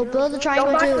the Don't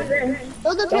triangle box us too. in.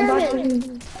 Build the Don't box us pyramid.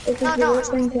 in. This is No, the no.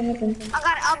 worst thing to happen. I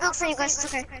got it. I'll build for you guys.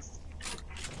 It's okay.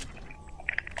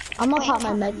 I'm gonna pop my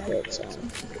medkit. So.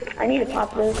 I need to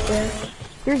pop this in.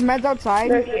 There's meds outside.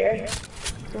 They're here.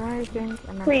 Do I think?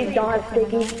 I'm not Please sure. don't have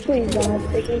sticky. Please don't have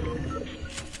sticky.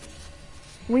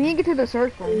 We need to get to the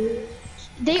circle.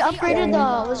 They upgraded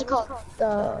the, what's it called?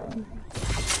 The...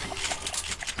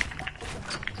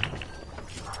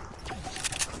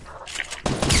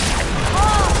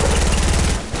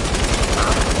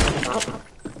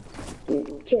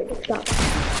 Kid, stop.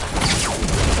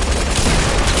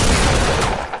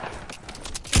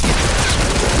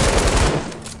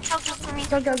 Help build for me.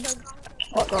 Go.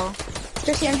 Uh-oh.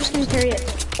 Jesse, I'm just gonna carry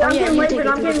it. I'm getting you take lasered, it,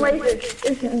 I'm take getting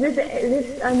it.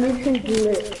 lasered. This thing's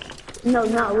lit. No,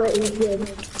 not lit, he's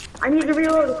good. I need to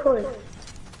reload, of course.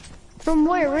 From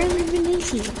where? Where even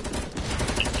is he?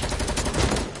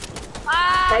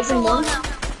 Ah, Guys, so in low one? now.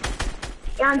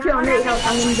 Yeah, I'm 208 health,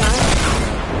 I'm gonna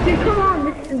die. Dude, come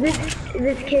on,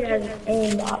 this kid has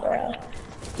aim, bro.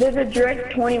 There's a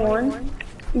direct 21.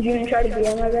 He's gonna try to be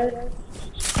on my bed.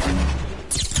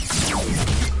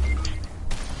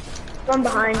 From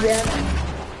behind, yeah.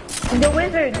 The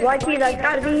wizard, YT, that's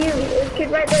gotta be you. This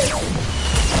kid right there.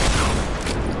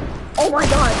 Oh my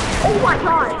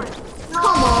god.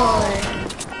 Come on.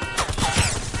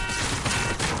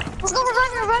 Let's go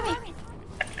revive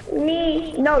me.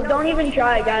 Me? No, don't even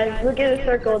try, guys. Look at the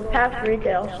circle. It's past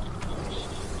retail.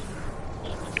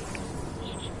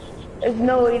 There's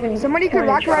no even. Somebody could point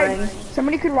rock in trying. ride.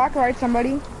 Somebody could rock ride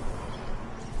somebody.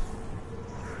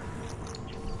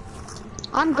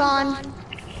 I'm gone.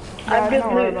 Yeah, I've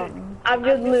don't worry about me. I've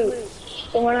just loot.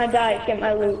 So when I die, get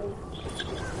my loot.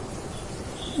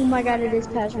 Oh my god, it is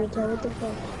password time. What the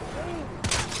fuck?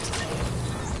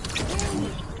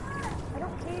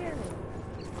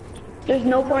 There's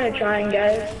no point in trying,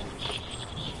 guys.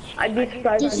 I'd be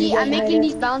surprised if you Jesse, guys I'm made making it.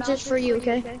 these bouncers for you,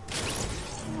 okay?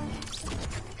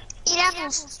 Eat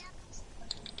apples.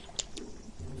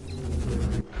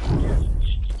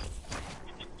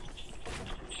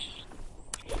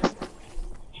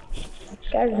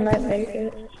 Guys might make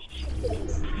it.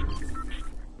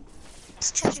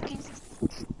 It's treasure game.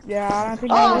 Yeah, I don't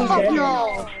think Oh, I'm fuck gonna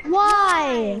no.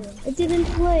 Why? It didn't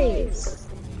place.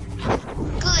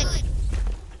 Good.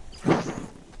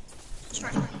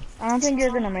 I don't think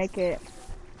you're gonna make it.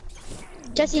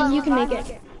 Jesse, you can make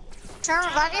it. Try to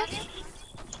revive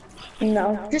you?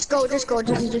 No, Just go,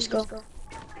 Jesse, just go.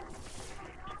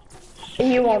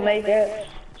 you won't make it.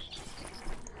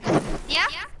 Yeah?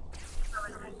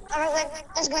 Alright,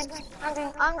 let's go.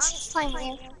 I'm just playing with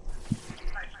you.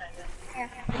 Here.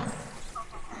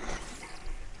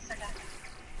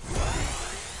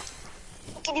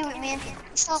 We can do it, man.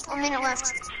 We still have a minute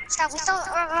left. Stop, we still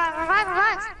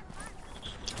revive.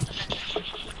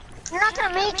 You're not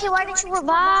gonna make it. Why didn't you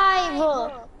revive?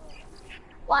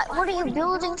 What are you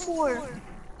building for?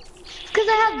 Because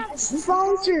I have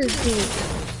bouncers, dude.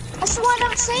 That's what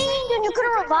I'm saying, dude. You could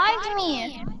have revived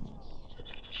me.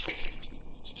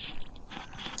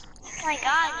 Oh my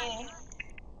god,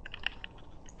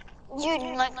 dude.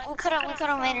 Dude, like we could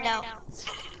have made it out.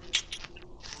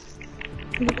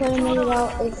 We could have made it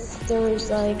out if there was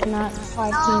like not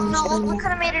 5 teams. No, we could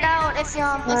have made it out if you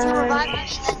revived me.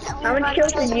 How much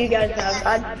kills did you guys have?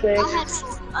 I'd say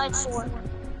I had 4.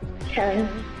 10.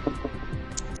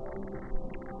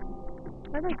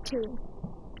 I like 2.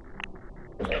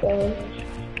 12.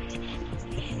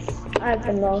 I have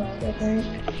the most, I think.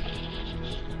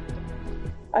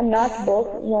 I knocked both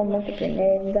of them with a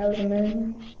grenade. That was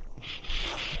amazing.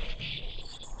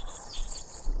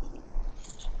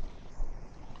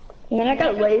 And then I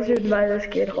got lasered by this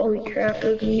kid. Holy crap,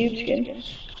 it was a noob skin.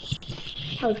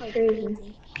 That was crazy.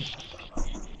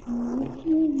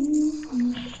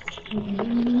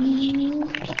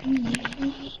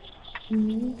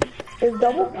 Does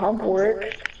double pump work?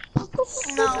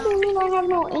 No. I mean, I have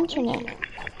no internet.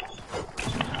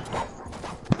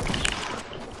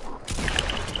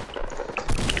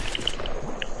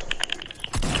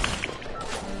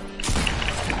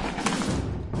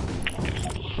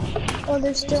 Oh,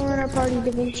 they're still in our party,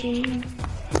 Da Vinci.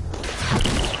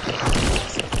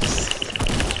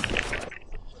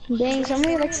 Dang,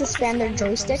 somebody likes to spam their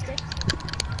joystick.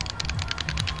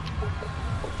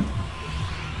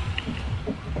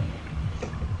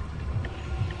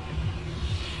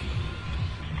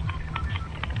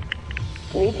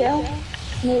 Retail?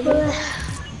 Maybe?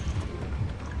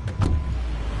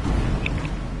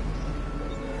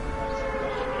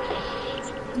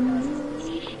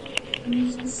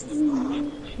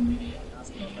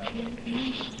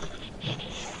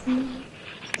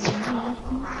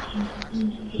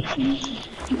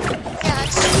 Yeah,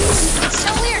 it's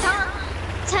so weird, huh?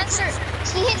 Tensor,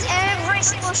 he hits every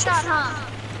single shot, huh?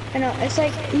 I know, it's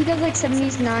like, he does like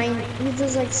 79, he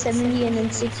does like 70 and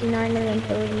then 69 and then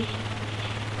 30.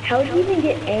 How did you even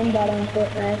get aimbot on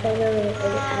Fortnite? I thought they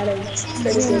were had a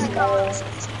pretty good power.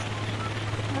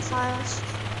 The files.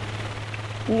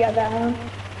 You got that, huh?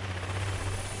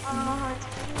 I don't know how to.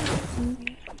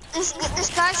 This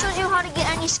guy shows you how to get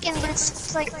any skin, but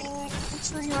it's like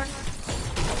it's really hard.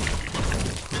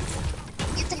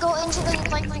 You have to go into the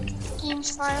like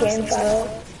games files. Game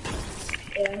file.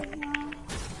 Yeah.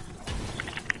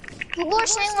 People are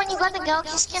saying when you got the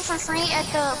Galaxy skin for free at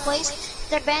the place,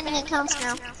 they're banning accounts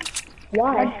now.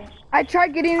 Why? I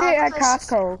tried getting it at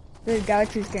Costco, the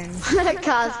Galaxy skin.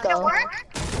 Costco. Work?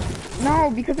 No,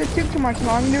 because it took too much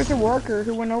long. There was a worker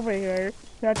who went over here,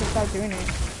 so I had to stop doing it.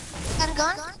 Got a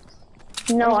gun?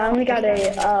 No, I only got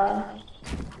a,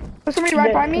 Was somebody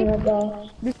right by me? Yeah,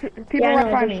 There's people I right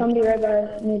know, by there's me. somebody right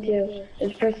by me too.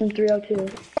 It's person 302.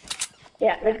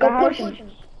 Yeah, let's The go house? push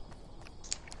him.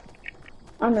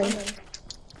 I'm ready. Let's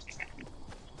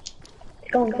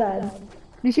go inside.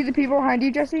 You see the people behind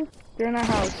you, Jesse? They're in that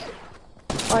house.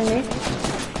 On me.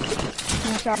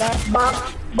 You shot that?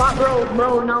 Bot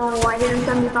bro, no, I hit him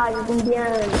 75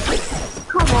 again.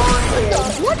 Come on, kid.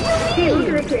 What do you Hey, mean?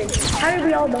 look at the kid. How did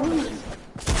we all die?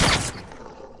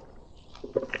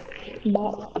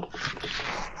 Bot.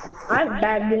 I have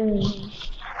bad games.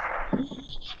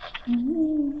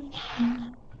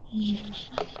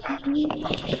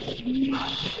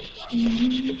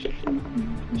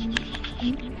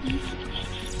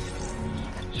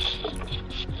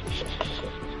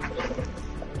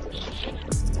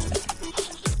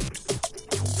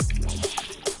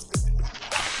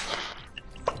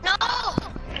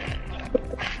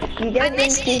 You guys in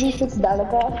season 6 battle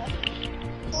pass?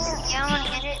 Yeah, I wanna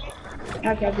get it.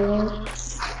 Okay, brilliant.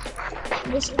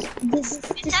 This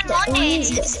It's on Monday. It's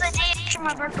the day after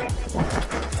my birthday.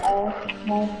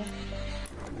 Nice.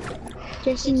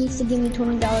 Jesse needs to give me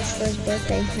 $20 for his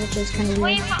birthday, which is kind of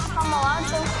Wait, weird. if I'm allowed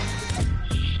to.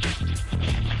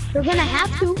 We're gonna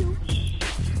have to.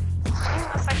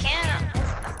 If I can, I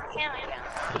can.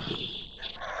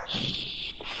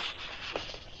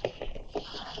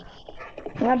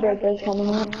 My birthday's coming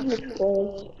up. It's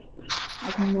close.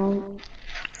 I can wait.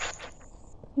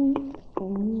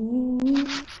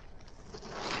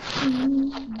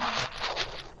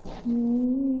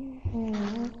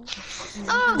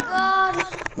 Oh God.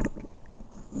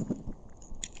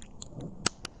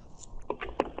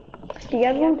 Do you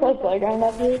guys want to play Playground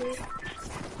up here?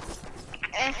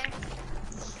 Eh.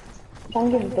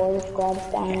 I'm getting bored of squads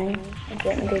dying. I'm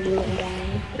getting good and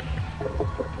dying.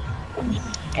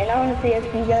 And I want to see if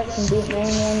you guys can beat me in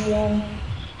 1v1.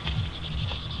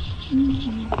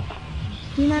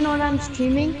 You know what I'm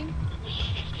streaming?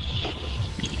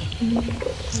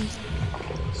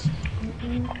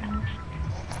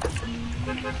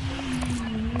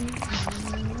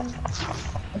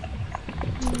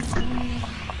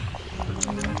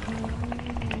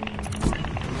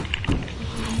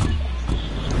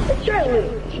 Let's try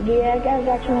loot. Yeah, guys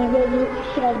actually want to go loot.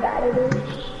 See how bad it is.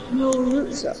 No,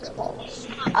 loot sucks.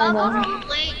 I'll go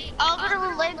to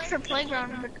the lake for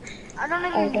playground, but I don't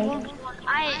even Okay. want one.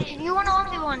 If you want to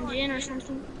 1v1 Jin or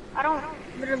something, I don't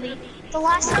literally. The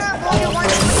last time I 1v1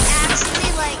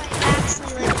 actually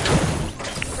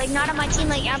like not on my team,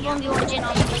 like I 1v1 Jin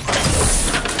on like.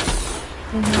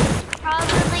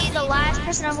 Probably the last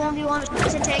person I 1v1 was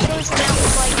Potatoes, and that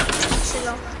was like 2 weeks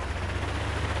ago.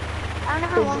 I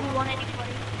don't ever 1v1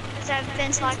 anybody because I've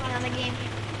been slacking on the game.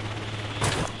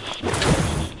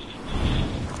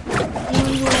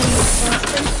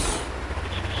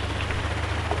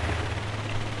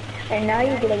 And now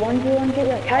you get a 1v1 kill.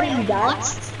 Like, how did you die?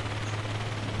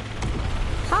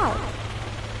 How?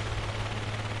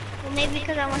 Well, maybe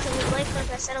because I went to Loot Lake,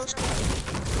 like I said I was going to.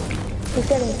 You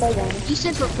said in Playground. You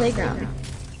said for playground.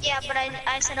 Yeah, but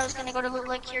I said I was going to go to Loot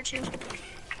Lake here too.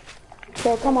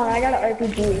 So come on, I got an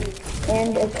RPG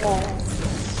and a car.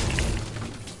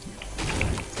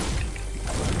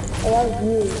 Oh, that was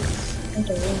you. That's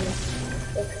a really.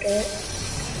 That's good.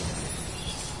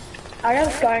 I got a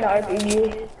scar and an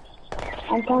RPG.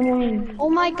 I'm coming. Oh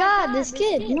my god, this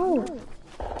kid, no.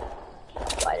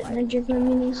 Why didn't I drink my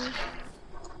minis?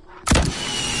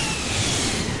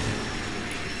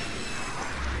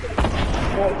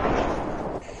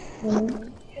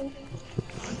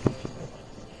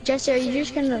 Jesse, are you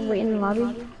just gonna wait in the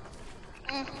lobby?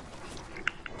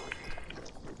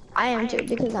 I am too,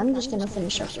 because I'm just gonna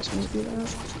finish up this movie though.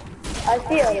 I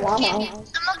see a llama.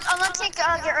 I'm gonna take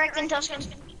get wrecked in Tuscan.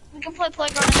 We can play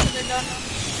playground until they're done.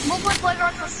 We'll play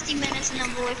playground for 50 minutes and then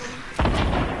we'll wait for them.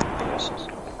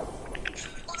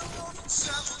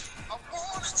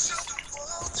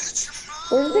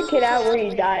 Where's the kid at where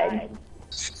you died?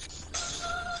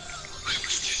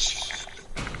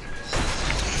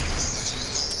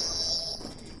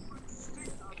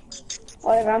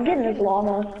 Whatever, I'm getting this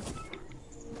llama.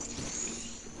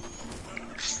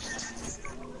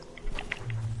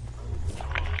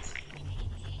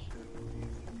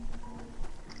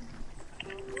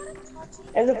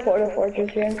 There's a portal fortress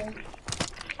here.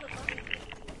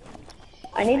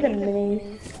 I need the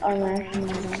minis. Oh no,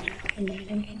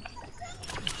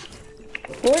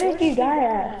 where did you die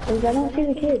at? Because I don't see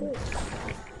the kid.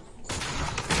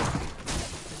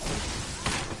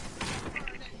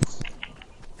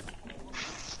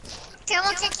 Okay, I'm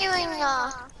gonna kick you in,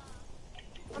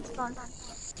 what's it called?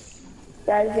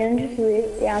 Guys, then just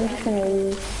leave. Yeah, I'm just gonna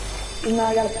leave. Even though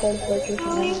I got a portal fortress and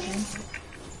everything.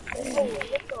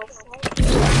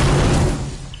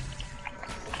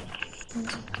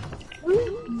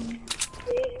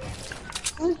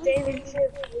 Who's David?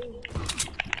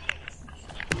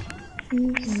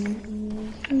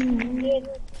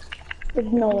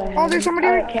 There's no way. Oh, there's somebody.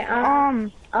 Okay,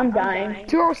 I'm dying.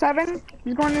 207.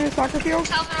 He's going to the soccer field.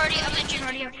 Calvin already, I'm engine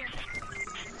ready up here.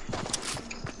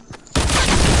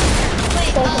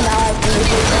 So now I see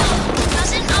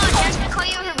Doesn't Jasmine call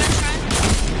you her best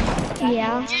friend?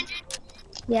 Yeah. Jen?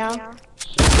 Yeah. I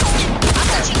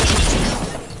thought she hated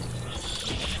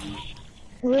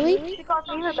you. Really? She calls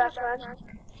me her best friend.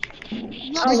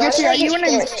 No, Hey, Jesse, are you in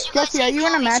a Jesse, are you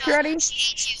in a match already?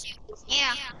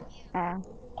 Yeah.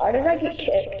 Why did I get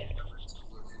kicked?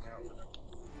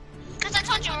 Because I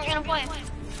told you we were gonna play.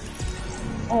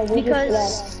 Oh, we just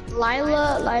left. Because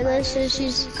Lila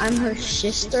says I'm her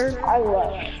sister. I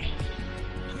left.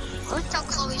 Let's tell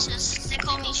Chloe sis. They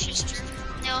call me sister.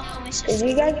 They all call me Did sister.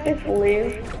 you guys just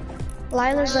leave?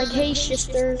 Lila's like, hey,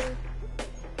 sister.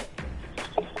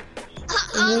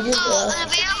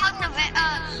 Nevaeh hugged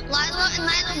Lila, and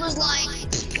Lila was like,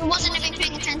 wasn't even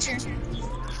paying attention.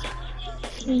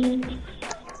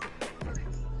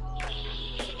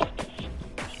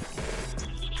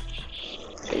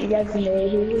 You guys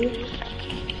maybe?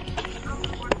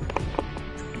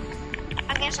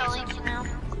 I guess I'll leave you now.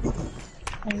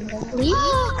 Leave?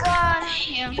 Oh god,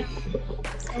 yeah.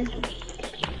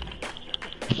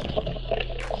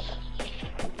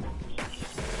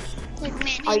 Like,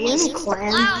 man, Are you in a he's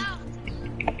clan? loud.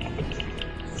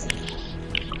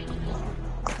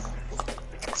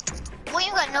 Well,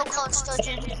 you got no clothes,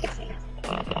 Sturgeon.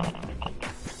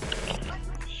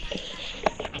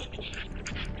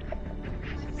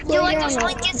 You like those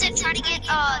only kids that try to get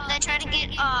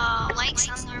likes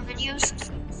on their videos?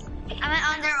 I mean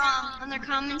on their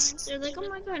comments. They're like, oh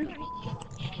my god.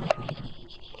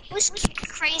 Who's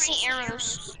crazy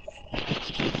arrows?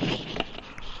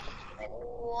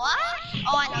 What?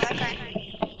 Oh, I know that guy.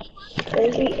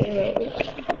 Crazy arrows.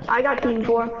 I got team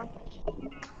 4.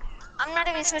 I'm not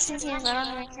even switching teams. I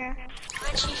don't really care.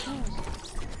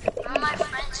 All my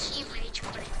friends, he rage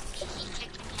quit. He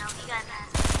kicked me out. He got mad.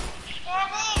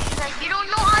 He's like, you don't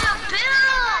know how to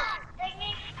build!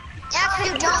 Yeah, because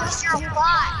you don't, because you're a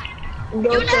bot. Go You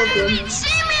never Sturgeon. even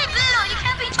see me build! You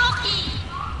can't be talking!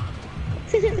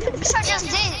 Which I just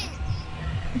did.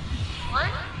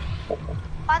 What?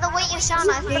 By the way you sound,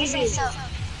 I feel so.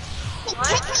 He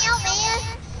kicked me out, man!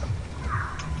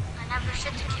 I never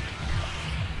said to kick me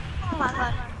out. Oh my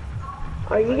god.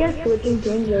 Are you guys switching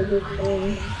teams or just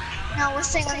staying? No, we're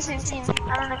staying on the same team.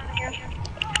 I don't know if you're here.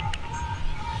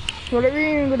 Whatever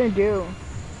you're gonna do.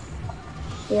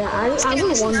 Yeah, I'm a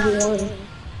 1v1.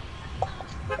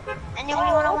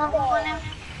 Anybody want to 1v1 him?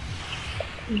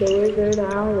 The wizard,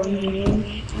 I'll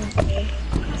 1v1.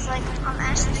 It's like, I'm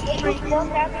Ashley.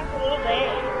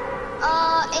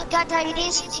 It got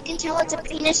diabetes. You can tell it's a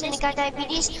penis and it got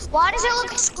diabetes. Why does it look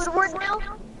like Squidward now?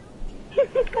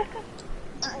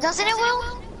 Doesn't it,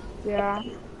 Will? Yeah.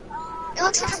 It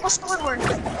looks like a Squidward.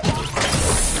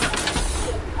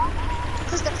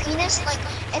 Because the penis, like,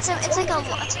 it's like a.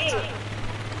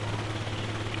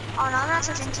 Oh no, I'm not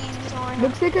switching teams. Don't worry.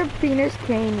 Looks like a penis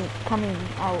cane coming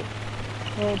out.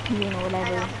 Or peeing or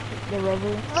whatever. The river.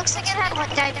 It looks like it had what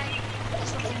diabetes.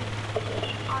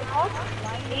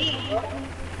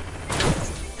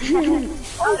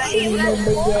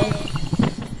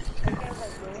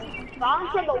 Falling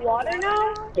from the water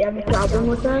now? You have a problem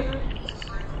with that?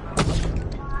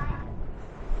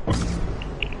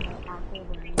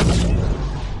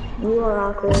 You are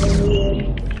awkward and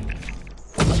weird.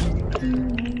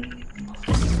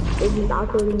 It's just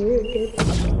awkward and weird, kid.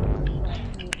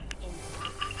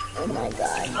 Oh my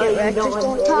god. Get wrecked. Just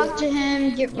don't talk to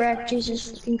him. Get wrecked.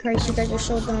 Jesus fucking Christ, you guys are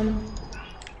so dumb.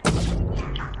 Oh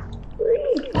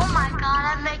my god,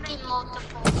 I'm making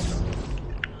multiples.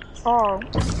 Oh.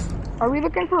 Are we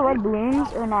looking for red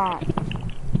balloons or not?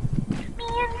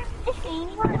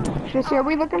 Just are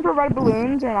we looking for red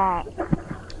balloons or not?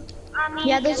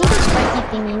 Yeah, those are the spiky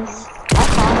thingies. I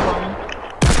found one.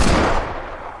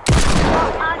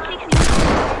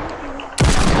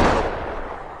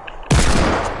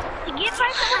 To get by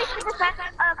somebody super fast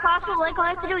across the lake, all I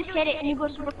have to do is hit it and you go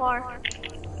super far.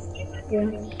 Yeah.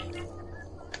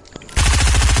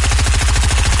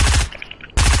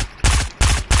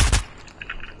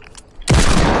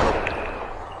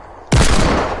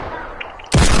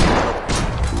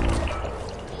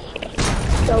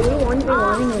 So we 1v1 or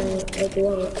like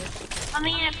what? I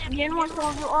mean, if Jen wants to do,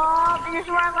 oh, and this is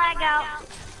where I lag out.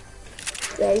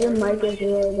 Yeah, your mic is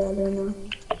really bad right now.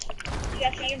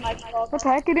 Yeah, so your mic's off. What the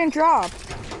heck? It didn't drop.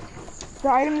 The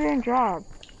item didn't drop.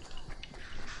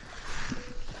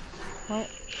 What?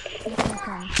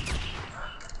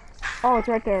 Oh, it's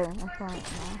right there. I saw it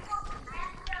now.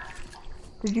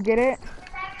 Did you get it?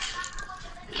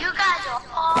 You guys are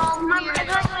all Remember, weird. is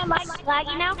like my mic's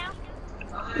laggy now?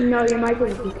 No, your mic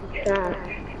is trash.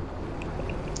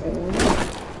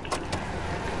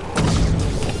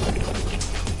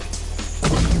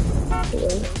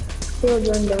 Still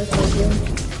going back again.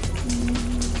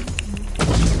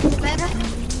 Better?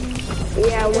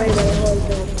 Yeah, way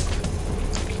better.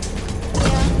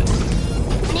 Yeah.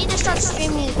 I need to start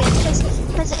streaming again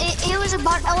because it was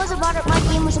about my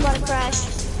game was about to crash.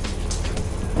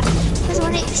 Because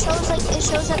when it shows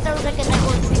that there was like a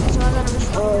network thing, so I thought it was.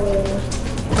 Oh yeah.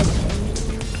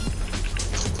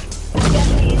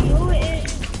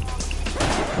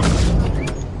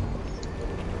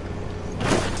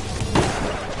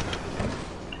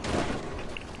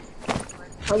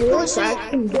 was he?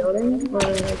 Crafting building or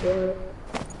like what?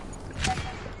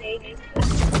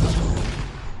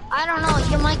 I don't know.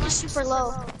 Your mic is super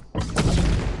low.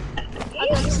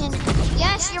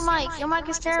 Yes, your mic. Your mic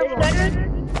is terrible.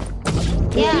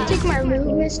 Yeah. You take my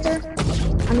room, mister?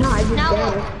 I'm not, I just Now did.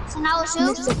 what? So now it's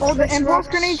who? Oh, the impulse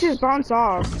grenade just bounce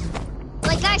off.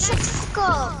 Like, guys, shut the fuck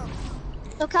up.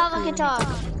 So Calvin can talk.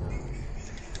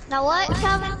 Now what,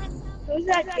 Calvin? Who's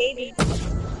that baby?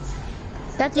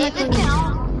 That's my David friend.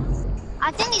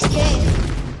 I think he's gay.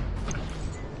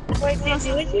 Wait, did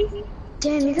you with you?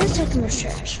 Damn, you guys talking about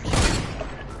trash.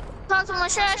 Talk to my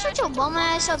shit. Shut your bum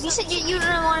ass up. You said you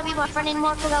didn't want to be my friend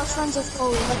anymore because I was friends with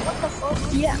Chloe. Like, what the fuck?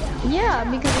 Yeah,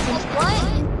 because it's Like, what?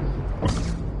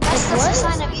 That's a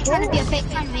sign of you trying to be a fake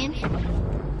friend, man.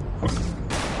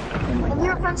 If you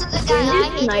were friends with the guy I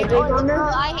hated, or the girl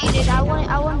I hated, I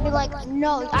wouldn't be like,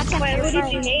 no, I can't be your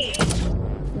friend. hate? Hey,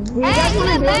 give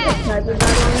that back!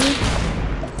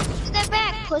 Give that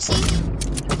back, pussy.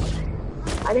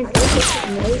 I didn't take it,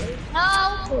 mate. No.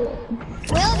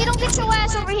 Will, you don't get your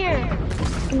ass over here.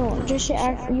 No, just you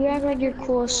act like you're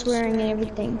cool, swearing and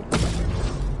everything.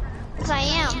 Because I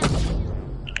am.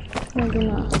 No, you're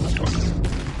not.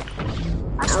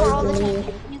 I swear all the time.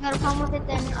 You got a problem with it,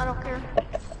 then I don't care.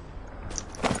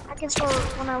 I can swear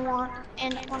when I want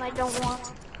and when I don't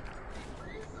want.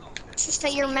 It's just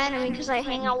that you're mad at me because I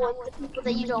hang out with the people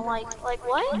that you don't like. Like,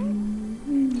 what?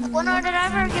 When did I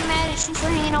ever get mad at you for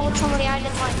hanging out with somebody I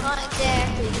didn't like? Not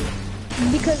exactly.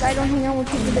 Because I don't hang out with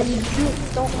people that you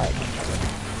don't like.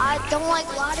 I don't like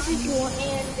a lot of people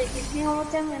and you hang out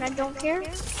with them and I don't care.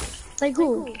 Like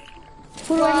who?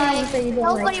 Who do I hang out with that you don't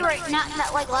Nobody like? right not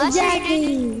like last year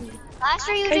you did. Last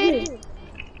year you did.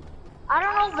 I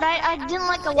don't know, but I didn't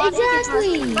like a lot of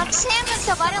people. Like Sam and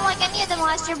stuff, I didn't like any of them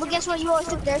last year, but guess what? You always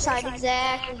took their side,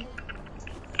 exactly.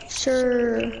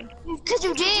 Sure. Because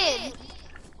you did.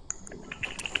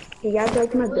 You guys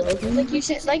like my building? Like you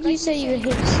said you hate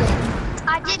Sam.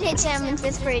 I did hate Sam in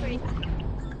 5th grade.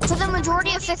 For the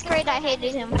majority of 5th grade, I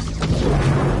hated him.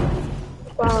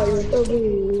 Wow, you're so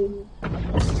good.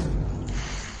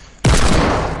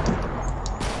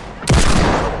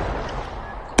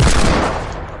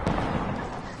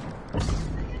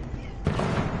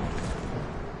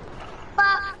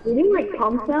 You didn't like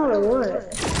pumps now or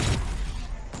what?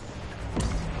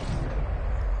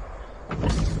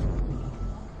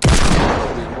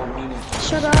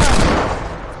 Shut up.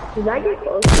 Did I get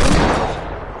closer?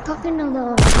 Talking to the.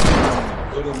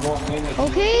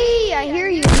 Okay, I hear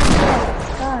you.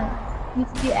 God,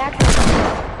 you act like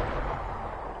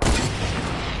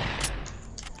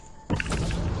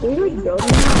Are you like building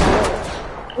that?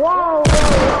 Whoa,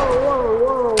 whoa, whoa, whoa,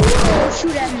 whoa, whoa. don't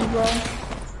shoot at me, bro.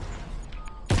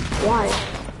 Why?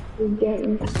 You're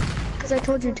getting. Cause I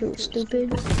told you to,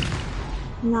 stupid.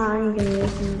 Nah, I ain't gonna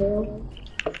listen, bro.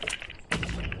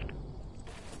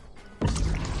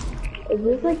 Is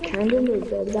this like turned into a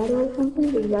drug battle or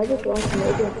something? Because I just watched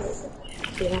maybe.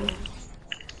 Yeah.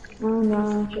 Oh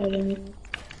no, I didn't.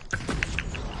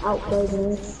 Outplayed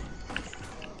me.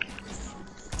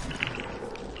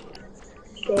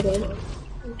 Straight in.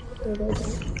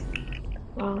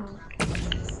 Wow.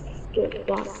 Get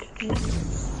blocked.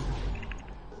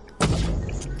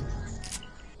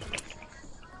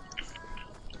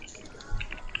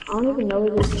 I don't even know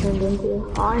what this turned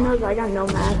into. All I know is I got no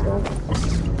mask up.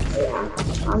 Yeah,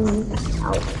 I'm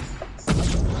out.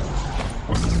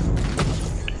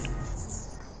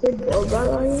 Good build, bro,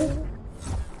 are you?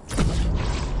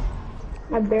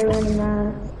 I barely have a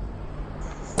mask.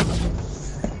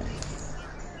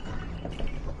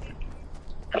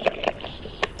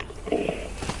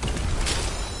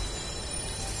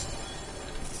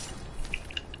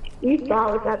 You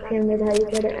thought with that pyramid how you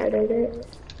could have edited it?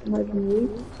 Like me?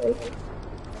 Like,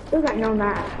 still got no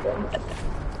mask, so.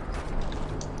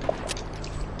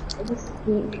 I just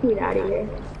get out of here.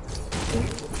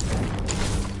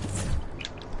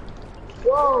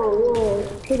 Whoa,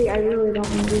 whoa. Kitty, I really don't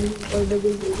want to do or the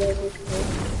busy there.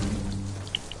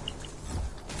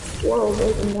 Whoa,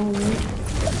 breaking down there.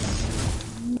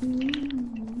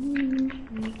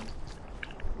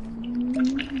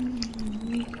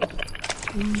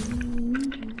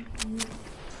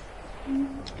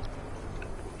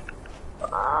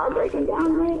 Breaking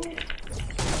down there.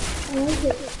 I like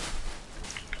it.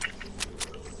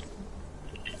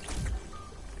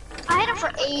 I had him for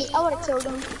 8. I would have killed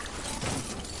him.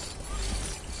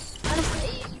 I had him for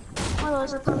 8.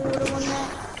 Otherwise, I probably would have won that.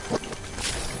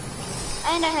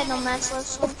 And I had no match left,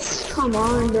 so. Come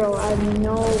on, bro. I have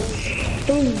no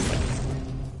thing.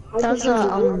 That was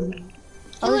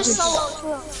It was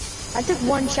solo, too. I took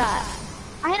one shot.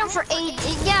 I hit him for 8.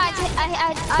 Yeah,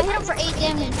 I hit him for 8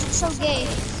 damage. It's so gay.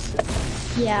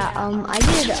 Yeah, I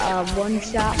did one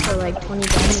shot for like 20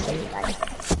 damage and he died.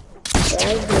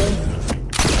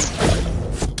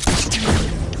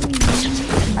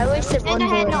 I wasted one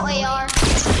And I had bullet no on him. AR.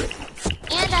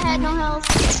 And I had no health.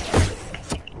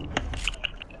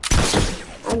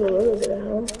 I have a little bit of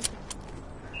health.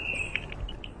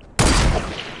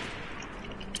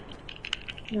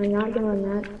 No, not doing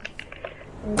that.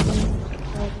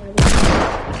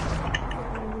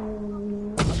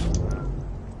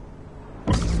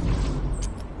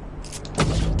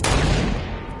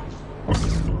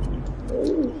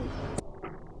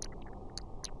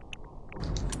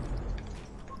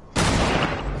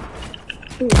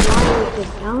 Dude, why is the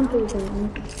boundaries on?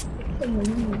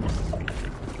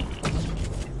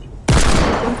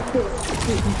 Let's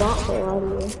get a bottle out of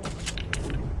here.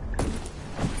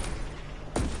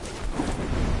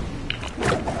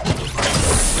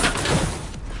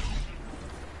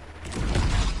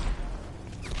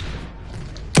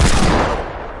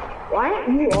 Why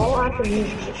aren't you all after me?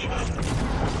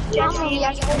 Yeah,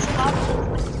 yeah.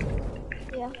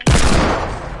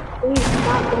 Please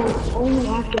stop going only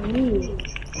after me.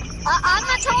 I'm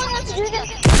not telling them to do that.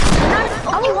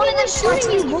 I'm only one of them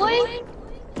shooting you, boy.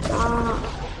 Stop.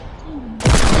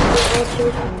 You're all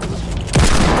chasing me.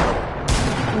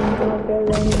 I'm going there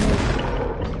running.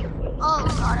 Oh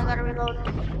god, I gotta reload.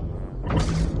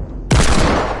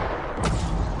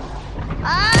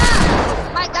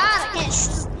 Ah! My god, I can't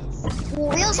shoot. Well,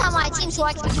 Wheels on my team, so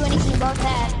I can't do anything about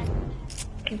that.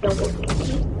 Double.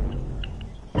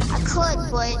 I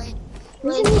could, but...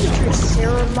 Isn't he the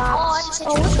Triceratops? Oh, I just hit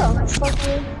you. What the fuck,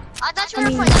 dude? I thought you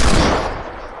were fighting me.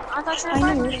 I thought you were I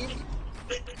fighting know. me.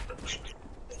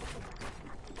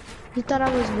 You thought I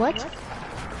was what?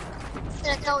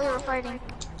 I thought we were fighting.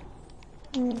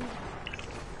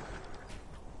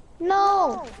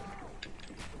 No!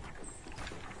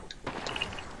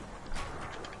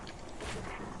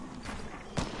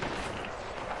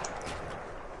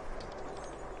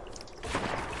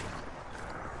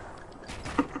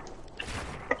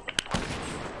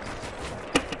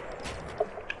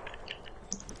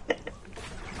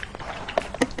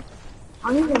 I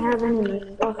don't even have any of my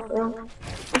stuff, bro.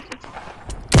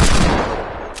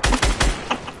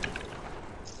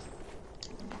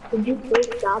 Did you please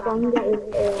stop on me that was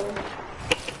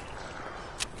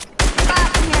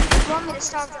Stop here. If you want me to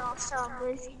stop, then I'll stop. But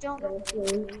if you don't...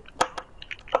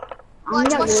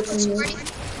 Watch, watch, watch. Ready?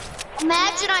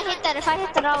 Imagine I hit that. If I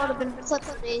hit that, I would have been clipped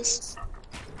for days.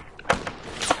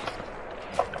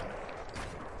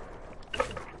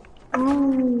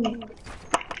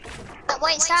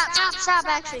 Wait, stop,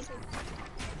 actually.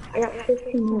 I got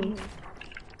 15 more.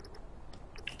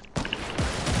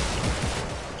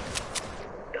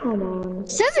 Come on.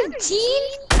 17?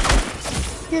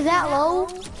 You're that low?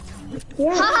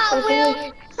 Yeah, Haha, that's Will!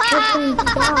 like 15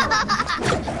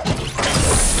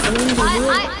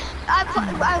 I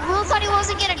Will thought he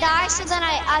wasn't gonna die, so then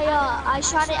I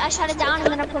shot it down,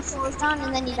 and then I put force down,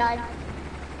 and then he died.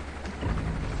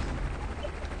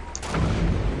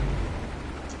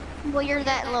 Well, you're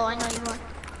that low, I know you are.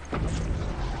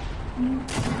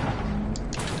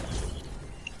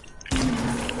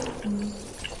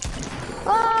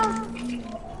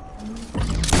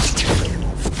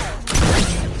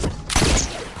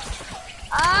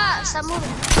 Ah, stop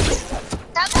moving.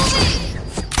 Stop moving!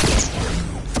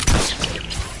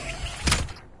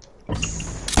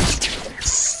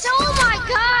 Oh my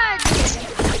god!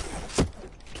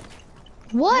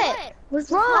 What? What's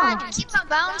wrong? God, you keep on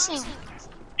bouncing.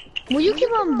 Will you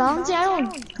keep on bouncing? I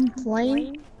don't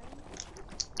complain.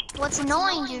 What's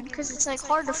annoying, dude, because it's like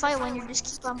hard to fight when you just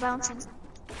keep on bouncing.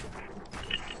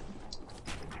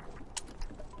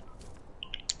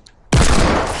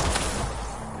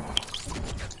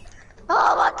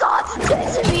 Oh my god, it's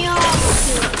pissing me off!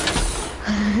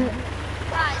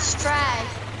 God, it's trash.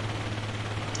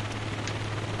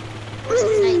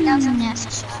 That was a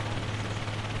nasty shot.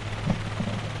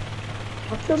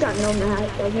 I still got no match,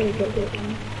 so I'm gonna get this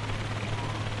one.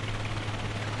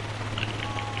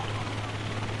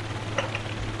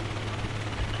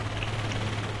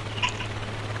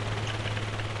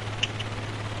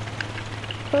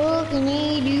 What can I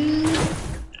do?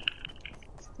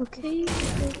 Okay.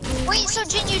 Wait, so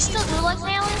Jin, you still do like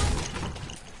nailing?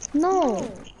 No.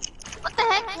 What the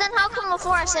heck? Then how come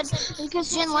before I said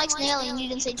because Jin likes nailing and you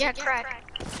didn't say Jack Crack?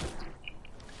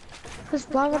 Because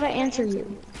why would I answer you?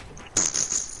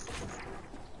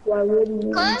 Why wouldn't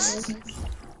you? Cause?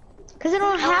 Because I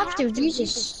don't have to,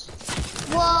 Jesus.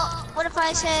 Well, what if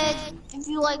I said if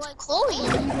you like Chloe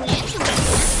and you would answer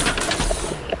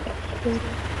me?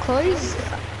 cause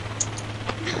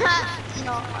You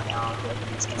know,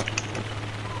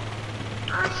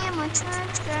 I am a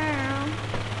church girl.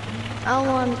 I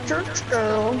want a church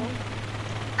girl.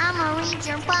 I'ma read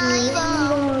your Read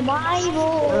Bible. the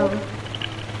Bible.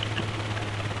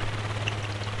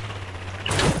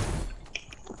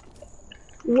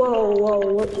 Whoa, whoa,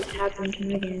 what just happened to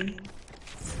me again?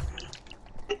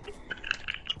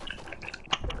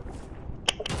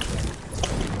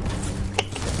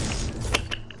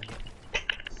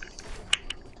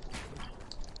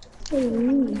 What do you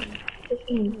mean? This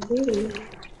one's pretty.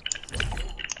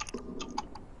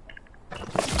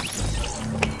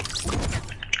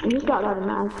 I just got out of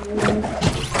math.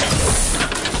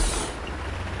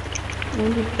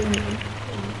 I'm just kidding.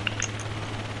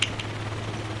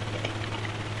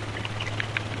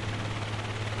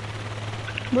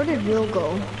 Where did Will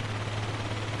go?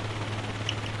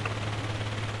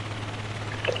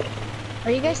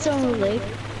 Are you guys still in the lake?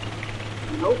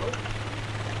 Nope.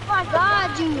 Oh my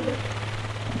god, dude.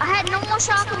 I had no more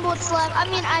shotgun bullets left. I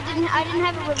mean, I didn't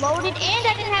have it reloaded, and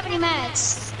I didn't have any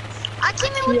mats. I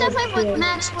came in with that fight with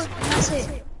max for that's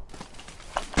it.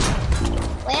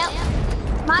 Well,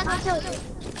 might as well kill you.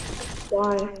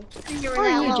 Why? You were Where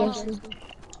that are you, low. Justin?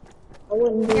 I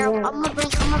wouldn't do Here, I'm that.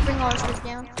 gonna bring all this stuff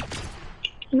down.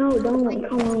 No, don't.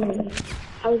 Come on.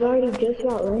 I was already just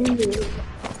about landed.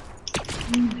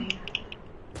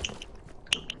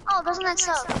 Oh, doesn't that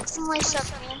suck? Some way suck,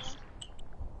 man.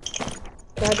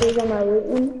 That is on my loot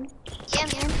one. Yeah,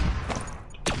 man.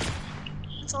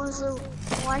 It's always a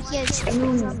white kids.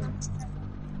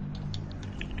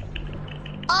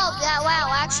 Oh, yeah, wow.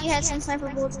 I actually had some sniper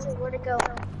bullets too. Where'd it go?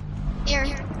 Here.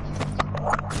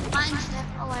 Mine's there.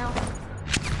 Oh, wow.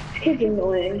 This kid's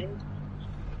annoying.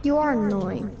 You are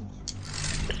annoying.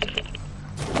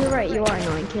 You're right, you are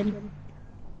annoying, kid.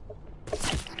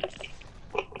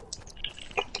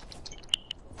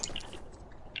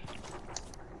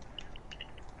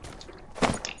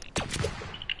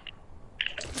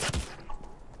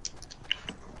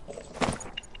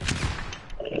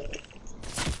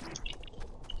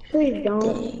 Please don't.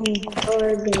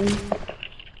 Oregon.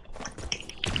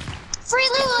 Free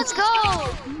loot, let's go!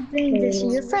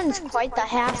 Your friend's quite the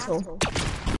hassle.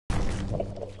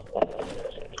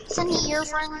 Send me your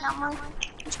friend, not mine.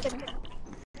 Just kidding.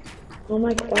 Oh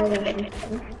my god. He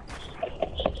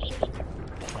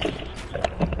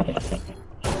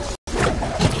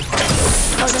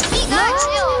got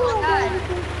chill, oh my god.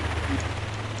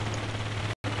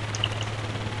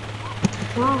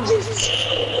 Wow.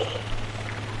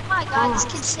 Oh my god, this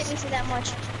kid's hit me for that much.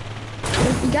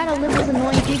 You gotta live with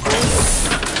annoying people.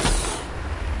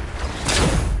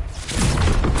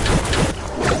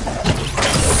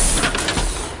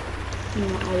 No, I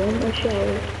want my show.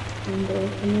 And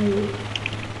there's me.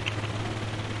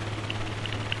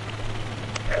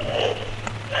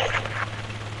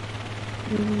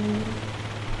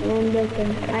 And listen,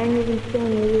 I ain't even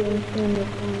stealing you and stealing this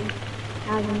one.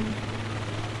 Having.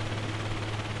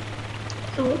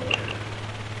 So.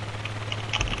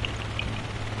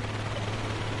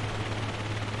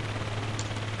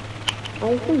 I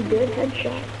have some good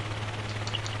headshots.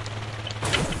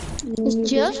 It's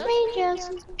just me,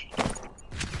 Justin.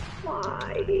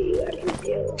 Why do you ever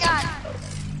do? God.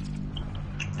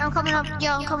 I'm coming up, yo,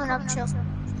 I'm coming up, chill.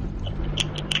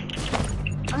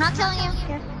 I'm not killing you.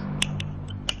 Here.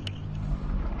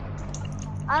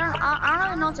 I don't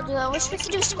really know what to do. I wish we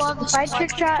could do squad. If I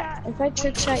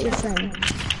trick shot your friend,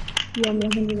 you owe me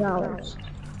 $100.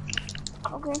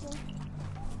 Okay.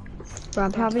 But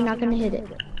I'm probably not gonna hit it.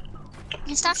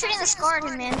 You stop shooting the scar at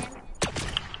him, man.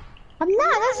 I'm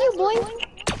not, that's you, boy.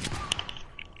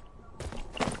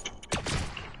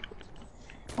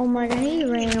 Oh my god, he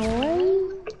ran away.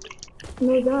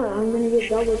 No doubt, I'm gonna get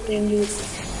double teamed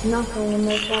with nothing in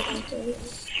my second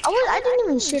phase. I didn't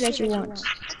even shoot at you once.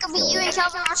 It could be you and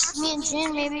Calvin versus me and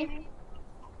Jin, maybe.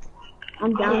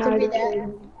 I'm down It could be out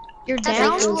that. You're That's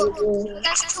down?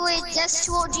 that's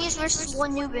two OGs versus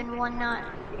one noob and one not.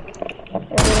 I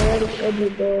already said you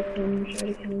both and try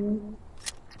to kill me.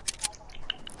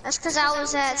 That's because I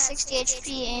was at 60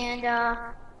 HP and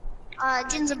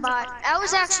Jin's a bot. I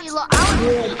was actually low.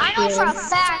 I know for a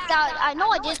fact that I know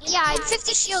I did. Yeah, I had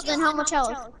 50 shield and how much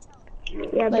health?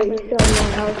 Yeah, but you still have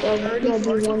more health. I was gonna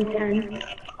do 110.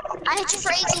 I hit you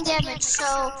for 18 damage.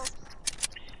 So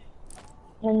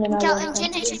And then I and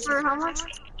Jin hit you for how much?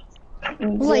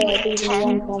 Like yeah, I did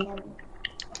 10. 110.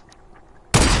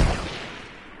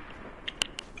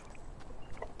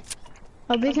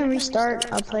 Oh, we can restart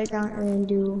a playground and then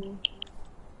do.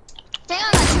 Dang,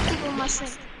 I got 2 people in my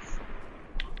stream.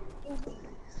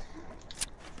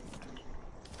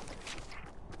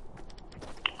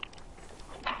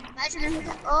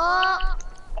 Oh,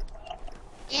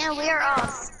 and we are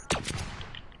off.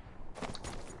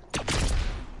 Did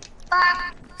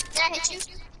I hit you?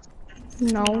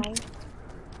 No.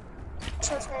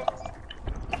 It's okay.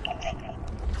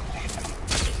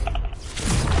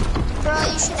 Bro,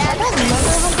 you should add him.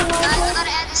 Guys, I gotta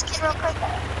add this kid real quick.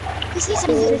 Cause he's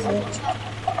amazing.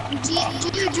 Do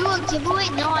you do a giveaway?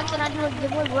 No, I cannot do a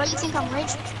giveaway. Bro, you think I'm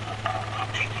rich?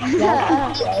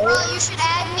 Bro, you should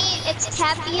add me. It's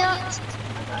Tapia.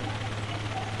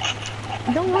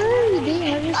 Don't worry,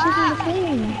 Dean. I'm just shooting the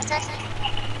thing.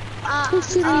 Who's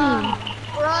shooting me?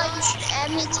 Bro, you should add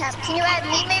me. Can you add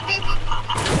me, maybe?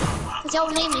 Cause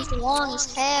your name is long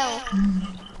as hell.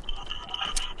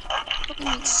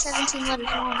 Fucking 17 letters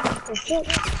long.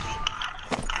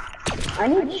 I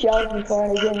need shells before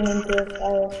I get into a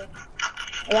fire.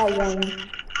 I got one.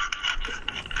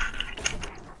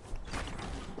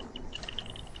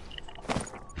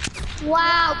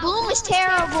 Wow, Bloom is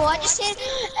terrible. I just hit,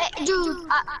 dude.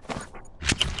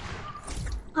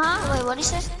 Huh? Wait, what did he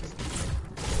say?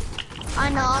 I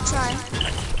know, I'll try.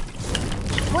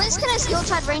 When's gonna steal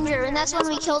Tide Ranger, and that's when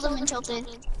we killed him in Tilted.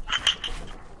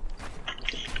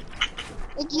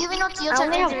 Like, do you even know what Steel Tide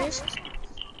Ranger is?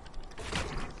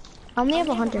 I only have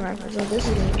a hunting rifle, so this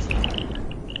is easy.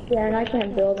 Yeah, and I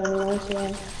can't build anymore, so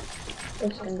yeah.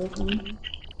 It's gonna be fun.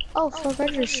 Oh, 4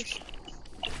 Avengers.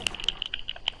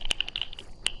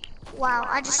 Wow,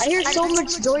 I hear so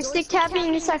much joystick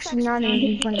tapping, it's actually not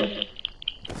even funny.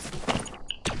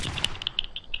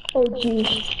 Oh, jeez.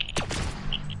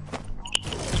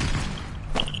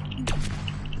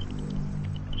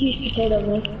 He's potato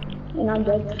me, and I'm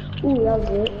dead. Ooh, that was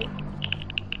it.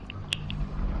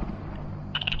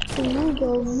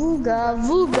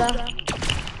 Vuga.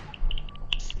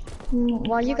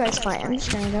 While you guys fight, I'm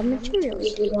just gonna grab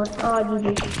materials. Oh,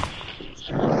 GG.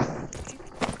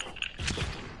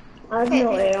 I have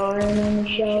no AR in the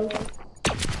shells.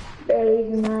 Barely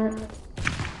even that.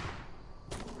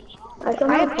 I have I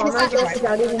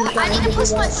need to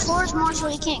place my floors more so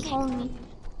he can't clone me.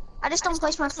 I just don't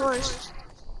place my floors.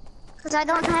 Cause I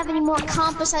don't have any more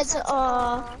comp besides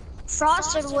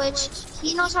Frosted, which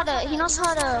he knows how to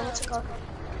what's it called?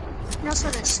 He knows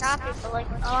how to stop it, but like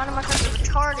a lot of my friends are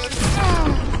retarded.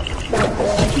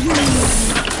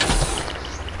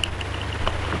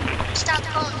 Stop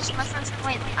calling this, my friends.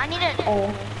 Wait, I need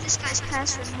this guy's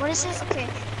password. What is it? Okay.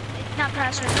 Not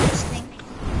password, this thing.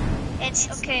 It's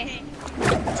okay.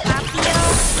 Tapia.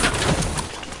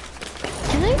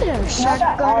 Can I get a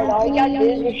shotgun? All you gotta do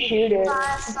is just shoot it.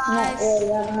 5,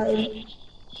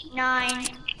 9.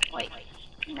 Wait.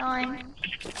 9.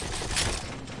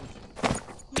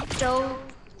 Dope.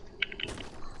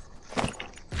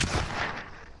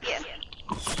 Yeah.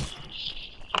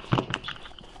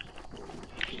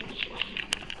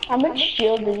 How much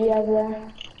shield do you have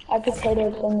there? I could play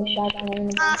those on the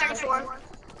shotgun. 34.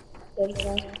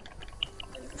 34.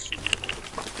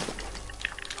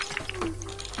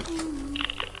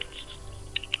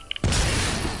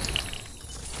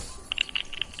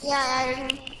 Yeah,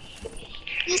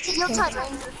 he's the Steel Tide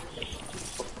Ranger.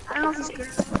 I don't know if he's good.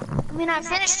 I mean, I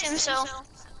finished him, so.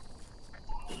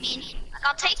 I mean,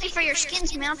 I'll take you for your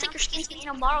skins, man. I'll take your skins, you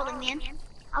know, borrow them, man.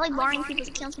 I like borrowing people's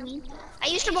accounts, man. I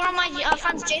used to borrow my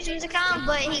friend's Jason's account,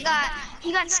 but he got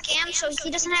scammed, so he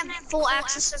doesn't have full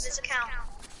access to his account.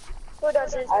 Who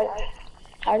does it?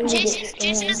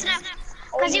 Jason doesn't have,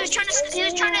 because he was trying to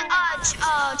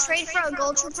trade for a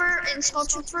gold trooper and skull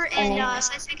trooper and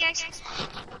science pickaxe.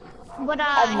 But he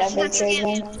got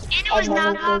scammed. And it was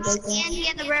knockoffs, and he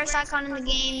had the rarest icon in the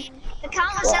game. The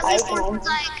account was at least worth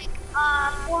like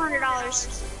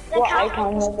 $400. What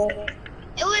icon was it?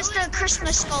 It was the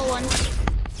Christmas skull one.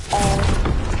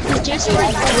 Is Jason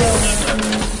like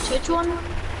the Twitch one?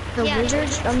 The wizard?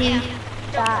 I mean,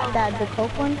 the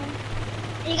Coke one?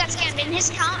 He got scammed. In his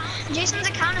account, Jason's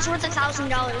account is worth $1,000.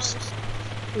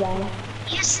 Yeah.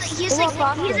 He has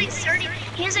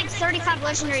like 35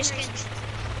 legendary skins.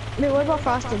 Wait, what about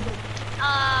Frosted?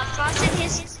 Frosted,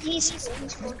 he's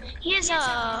cool. He has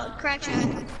a crack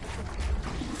shot.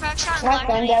 Crack shot, my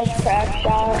friend has crack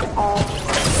shot,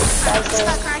 he's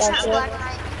got crack shot, Black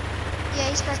Knight. Yeah,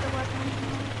 he's got the weapon.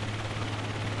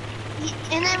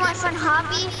 And then my friend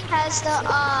Hoppy has the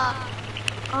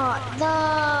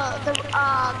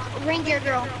ring gear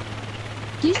girl.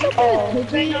 Do you still play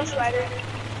with Red Nose Rider.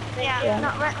 Yeah.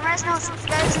 No, Red Nose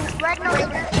Rider,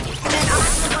 and then I'm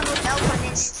the one with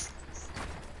Elfness.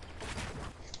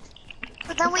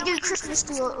 But then we do Christmas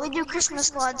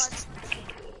squads.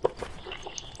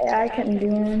 Yeah, I couldn't do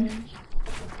one.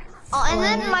 Oh, and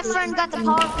then my friend got the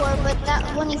power core, but that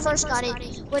when he first got it,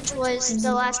 which was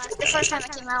the first time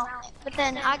it came out. But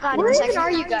then I got it the Where second even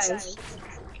are you time. guys?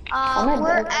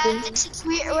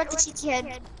 We're at the TT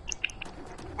head.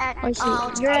 At I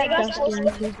see. You're at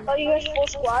Dustin. Are you guys full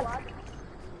squad?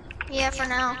 yeah, for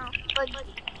now. But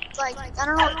like I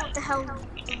don't know what the hell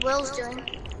Will's doing.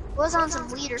 Will's on some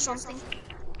weed or something.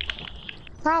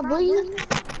 Probably.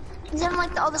 He's on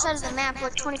like the other side of the map,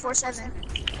 like 24/7.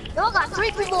 Yo, I got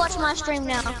 3 people watching my stream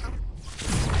now.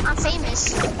 I'm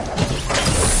famous.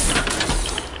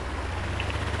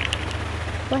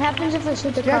 What happens if I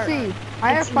shoot the car? Jesse,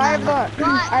 I have 5 I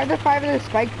have the 5 of the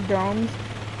spiked domes.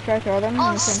 Should I throw them in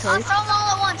Oh, the same I'll place? throw them all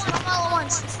at once. Throw them all at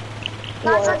once.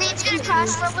 God forbid it's gonna crash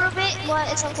for a little bit, but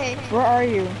it's okay. Where are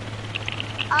you?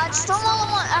 Just throw them all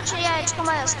at once. Actually, yeah, just come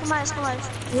by us. Come by us.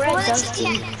 We're Go at to the TT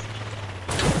Dustin. head.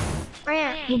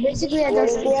 Right here. We're basically at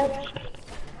Dustin.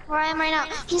 Where I am right now.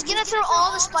 He's gonna throw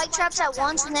all the spike traps at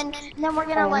once, and then we're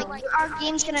gonna like our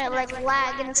game's gonna like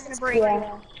lag and it's gonna break.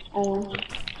 Yeah.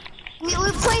 We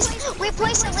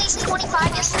placed at least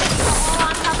 25 yesterday, all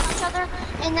on top of each other,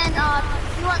 and then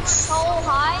we went so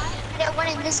high that it went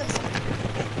invisible.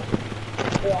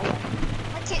 Yeah.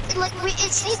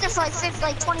 It stayed there for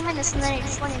like 20 minutes, and then it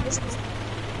just went invisible.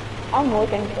 I'm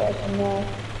looking for some more.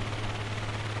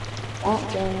 We'll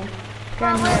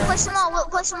place them all. We'll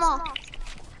place them all.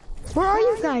 Where are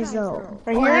you guys though?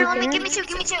 Right Here, here? let me give me two.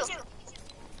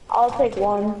 I'll take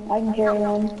one. I can carry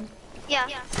one. Yeah.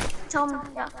 Tell me.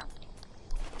 Yeah.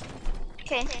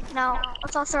 Okay. Now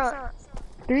let's all throw it.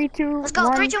 3, 2, Let's go.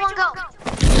 1. 3, 2, 1, go.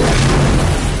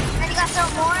 Then you gotta throw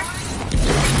more.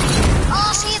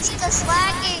 Oh, see, it's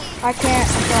lagging. I can't.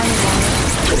 I'm throwing one.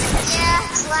 Yeah,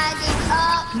 it's lagging.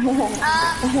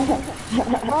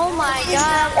 Oh my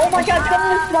god. Oh my god, some of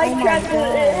the spike traps,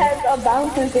 it has a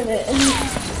bouncers in it.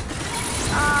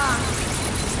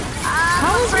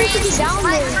 How is it to be down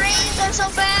My there? frames are so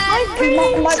bad. My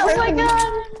Oh my person-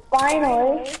 god.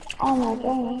 Finally. Oh my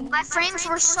god. My frames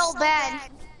were so bad.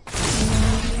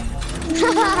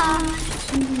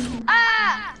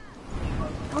 Ah!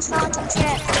 Almost fell into the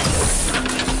trap.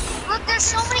 Look, there's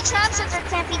so many traps that there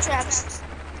can't be traps.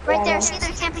 Right there, see,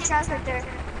 there can't be traps right there.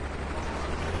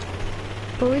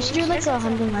 But we should do like a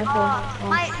hunting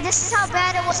rifle. This is how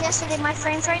bad it was yesterday. My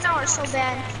frames right now are so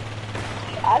bad.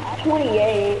 I have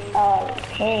 28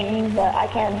 ping, but I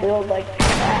can't build like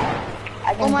that.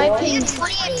 I can my build. ping- You have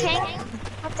 28 ping?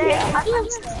 What the Yeah.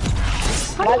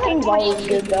 heck? My ping's always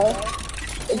good though.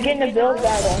 It's getting a build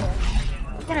battle.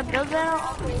 You gonna build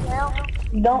that? Okay, well.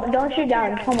 Don't shoot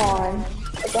down, come on.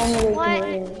 It's only way What? to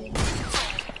win.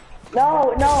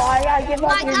 No, I gotta give Oh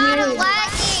up my your god, I'm views.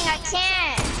 lagging. I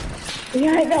can't.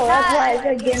 Yeah, I know, that's why I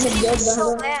said getting a build It's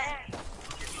so battle. bad.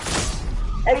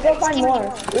 Let's go find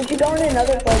more. We should go in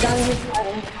another playground and just find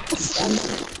them.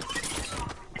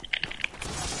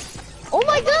 Oh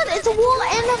my god, it's a wall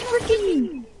and a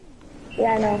freaking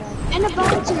Yeah, I know. and a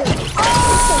bouncer. Oh!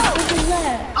 What the frick is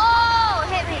that? Oh,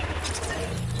 hit me.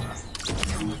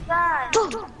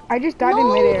 God. I just died in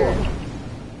midair.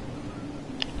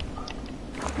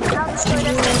 I'll destroy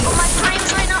everything. Oh, my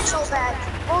frames right now so bad.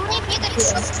 Only if you could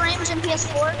accept frames in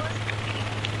PS4.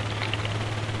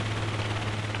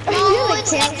 Oh,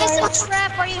 it's an invisible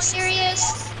trap. Are you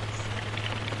serious?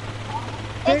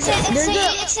 It's an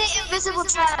invisible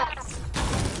trap.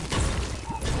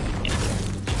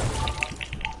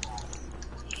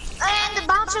 And the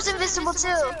bouncer's invisible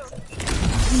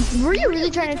too. Were you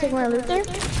really trying to take my loot there?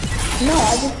 No,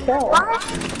 I just fell. What?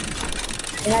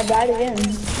 And I died again.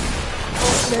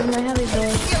 There's my heavy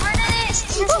boy. Get rid of this.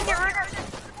 Just get rid of it.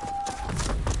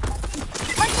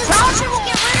 What this bouncer will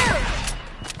get rid of?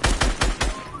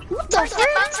 What the Break that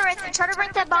frick? bouncer right there. Try to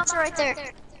break that bouncer right there.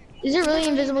 Is it really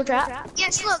invisible trap?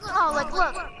 Yes, look. Oh, like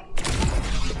look.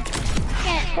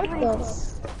 Can't. What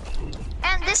the?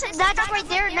 And that guy right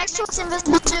there next to it's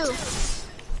invisible too. Let's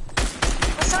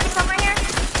somebody come right here.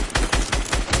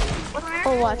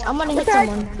 Oh, watch. I'm gonna hit Look,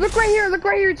 someone. look right here, look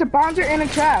right here. It's a bouncer and a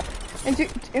trap.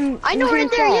 I know right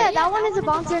there. Yeah, that one is a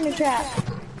bouncer in a trap.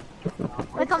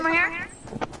 Wait, come right here.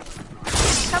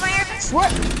 Come right here.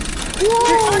 What?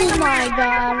 Oh my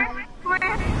god. Come right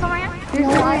here. Come right here. He's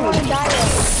No, I lying. wanna die.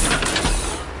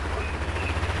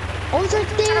 Oh, it's right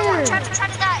there. Try to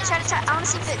die. Try to die. I want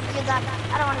to see if you die.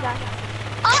 I don't want to die.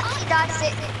 Oh, he dodged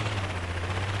it.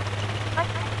 Like,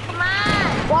 come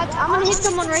on. Watch, I'm gonna hit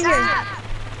someone right here. Stop.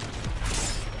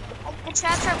 Like, the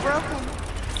traps are broken.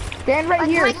 Stand right Like,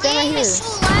 here, my stand right game here. is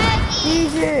so laggy.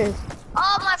 Jesus.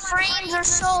 Oh, my frames are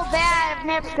so bad. I've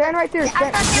never. Stand right there, I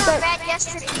stand- thought they were stand- bad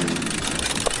yesterday.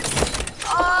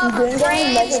 Oh, my Didn't go in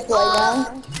frames. Mega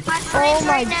Playground. My frames Oh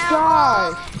my right now.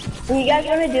 gosh. You guys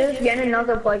want to do this again in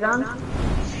another playground? Oh,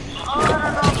 I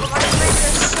don't know, but my friends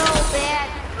are so bad.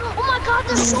 Oh my god,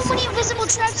 there's so many invisible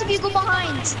traps if you go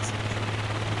behind.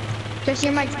 Just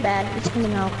your mic's bad. It's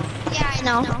coming out. Yeah, I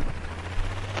know.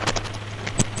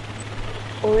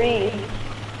 Three.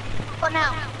 But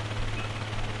now.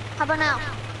 How about now?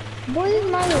 What is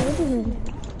my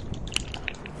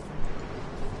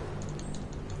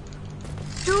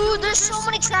Dude, there's so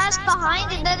many traps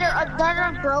behind it that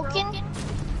are broken.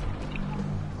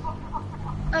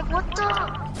 Like, what the?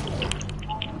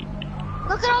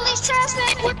 Look at all these traps,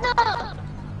 man. What the?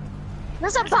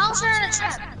 There's a bouncer and a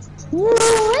trap.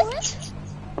 What?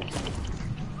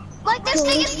 Like, this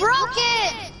thing is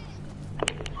broken.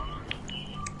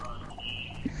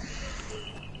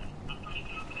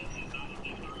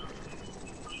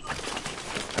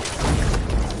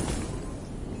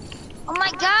 Oh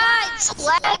my god, it's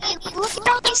lagging. Look at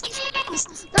all these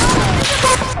things. They're all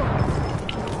invisible.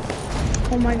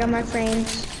 Oh my god, my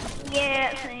frames.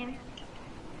 Yeah, same.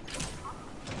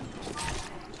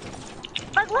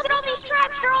 Like, look at all these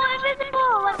traps. They're all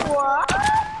invisible. Like, what?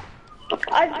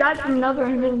 I've got another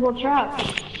invisible trap.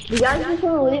 You guys just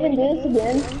want to leave and do this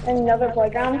again in another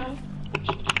playground?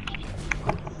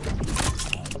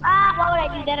 Ah, why would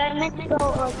I do that? I meant to go.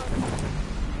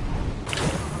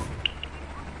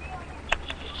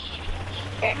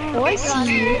 Oh, I see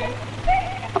you.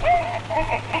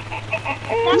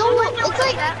 No,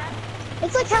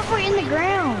 It's like halfway in the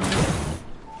ground.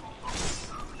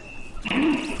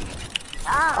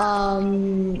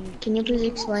 Can you please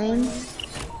explain?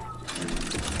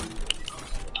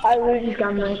 I literally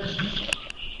got my.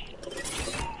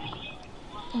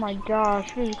 Oh my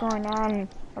gosh, what is going on?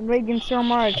 I'm lagging so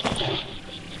much.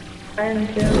 I am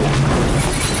too.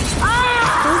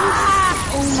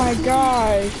 Oh my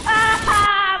gosh.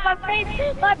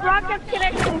 My broadcast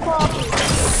connection faulty.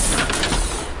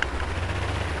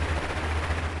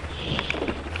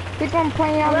 Keep on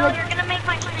playing on Well, the... you're gonna make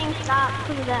my stream stop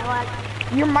because of that lag.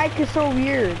 Your mic is so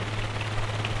weird.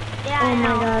 Yeah, Oh I my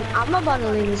know. god, I'm about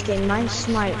to leave this game. My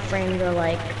smart frames are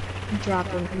like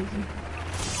dropping.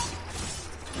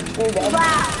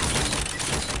 Wow.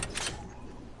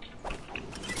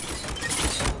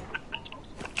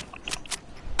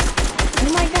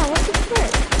 Oh my god, what's the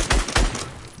frick?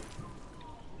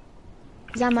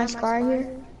 Is that my scar here?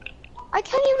 I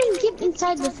can't even get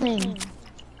inside the thing.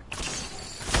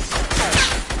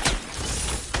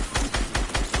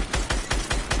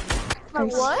 For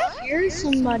what? Here's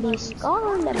somebody's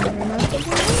scar that better not get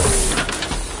me.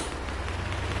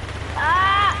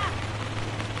 Ah!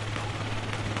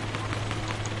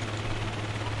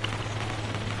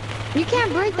 You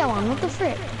can't break that one, what the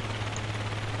frick?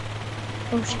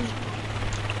 Oh shit.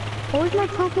 Where's my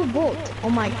purple bolt? Oh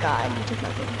my god, you took my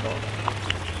purple bolt.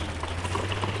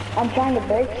 I'm trying to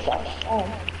break stuff. Oh.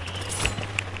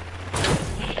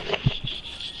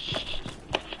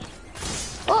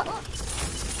 Oh!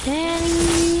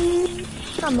 And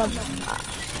I'm a...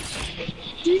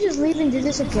 Do you just leave and do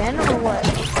this again, or what?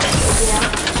 Yeah.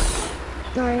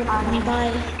 Alright,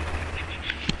 bye.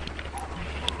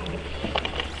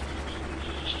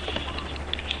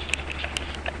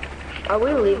 Are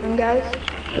we leaving, guys?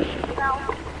 No.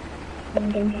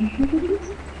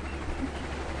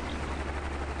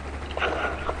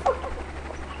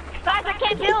 Guys, I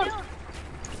can't build.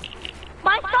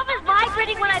 My stuff is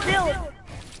vibrating when I build.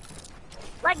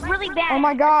 Like, really bad. Oh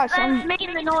my gosh, That's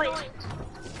making the noise.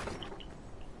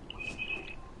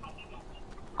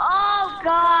 Oh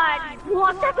god.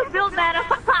 What type of build, man?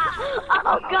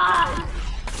 Oh god.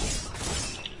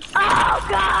 Oh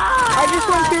god. I just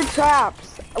went through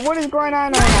traps. What is going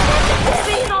on right now? It's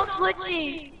being all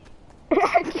glitchy.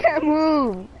 I can't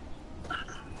move.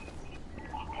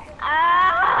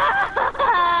 Ah.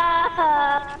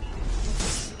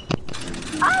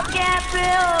 I can't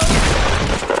build.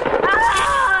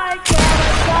 Ah, I can't.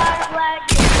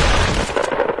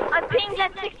 My ping's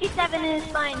at 67 and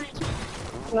it's fine.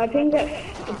 My ping's at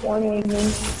 1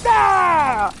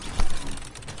 Ah!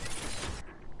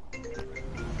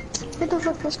 Who the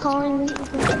fuck was calling me?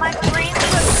 My frames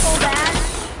look so bad.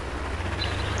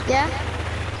 Yeah?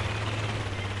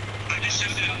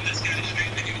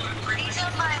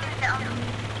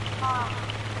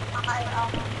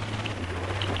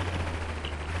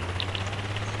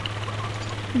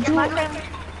 My frames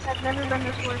have never been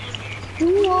this worse.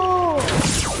 Whoa!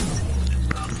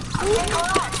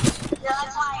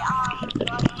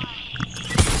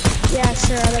 Yeah,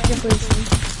 sure, I'll let you please.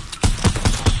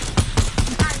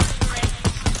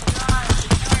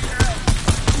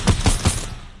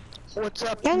 What's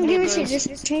up? Don't give a shit,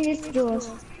 just change it to yours.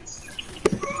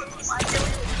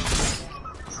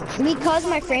 Because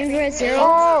my frames were at 0.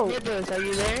 Oh! Nibbles, are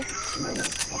you there?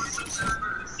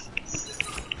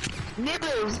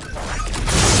 Nibbles!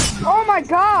 Oh my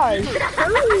gosh! How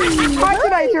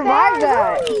did I survive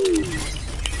that?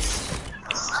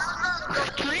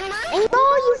 No,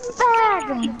 you fag!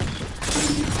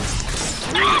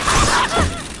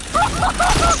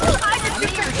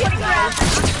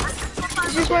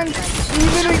 You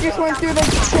literally just went through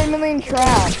like 10 million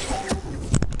traps.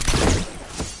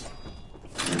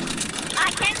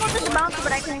 I can't go to the mountain,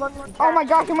 but I can go to the Oh my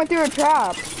gosh, I went through a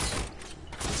trap.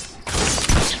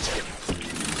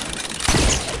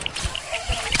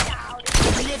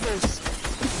 Nibbles!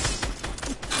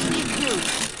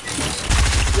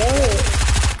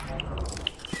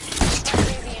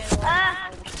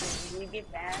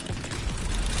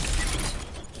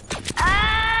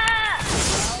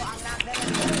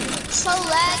 So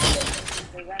laggy.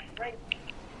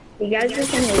 You guys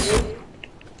just want to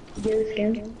do this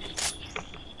again?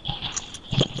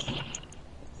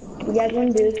 You guys want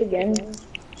to do this again?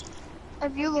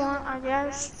 If you want, I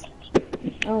guess. I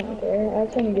don't care. I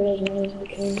just want to get as many as we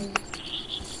can.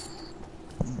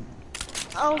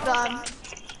 Oh god.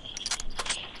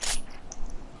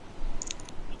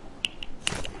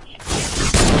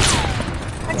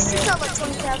 I just felt like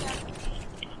 27.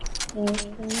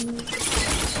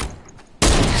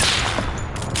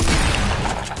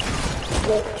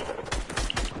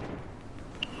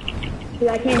 Dude,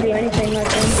 I can't do anything. My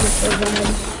friends are so bad.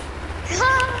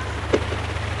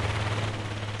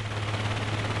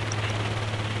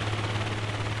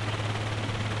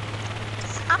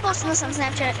 I'm posting this on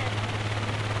Snapchat.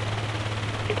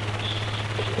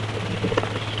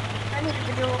 I need a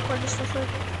video record this real quick.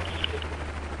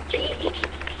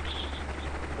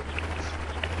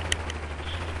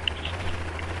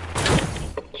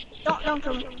 Don't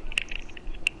kill me.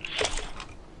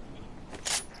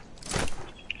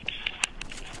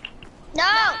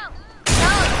 No! No!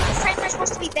 The frames are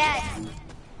supposed to be bad.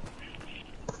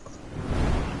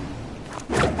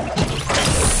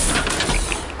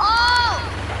 Oh!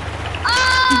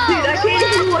 Oh! Dude, I can't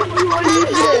do what you want to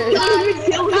do. I can't even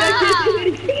kill me. I can't do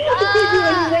anything.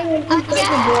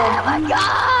 Oh my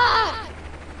god!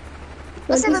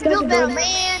 Let's have a build battle,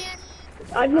 man!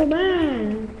 I'm no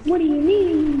man. What do you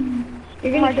mean?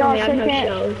 You're gonna kill me. I have no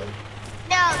shells.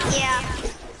 No, yeah.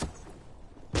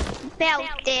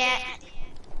 About that.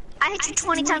 I hit you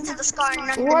 20 times with the scar and none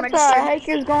of them What the registered. heck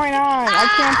is going on? I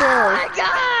can't Oh tell. my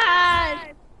god!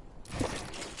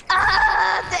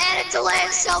 The edit delay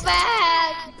is so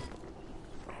bad!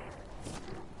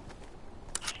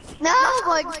 No,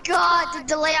 my god, the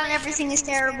delay on everything is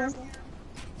terrible.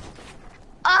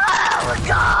 Oh my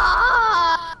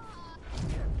god!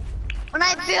 When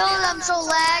I build, I'm so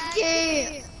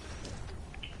laggy.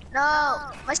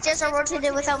 No, my stairs are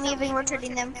rotated without me even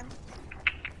rotating them.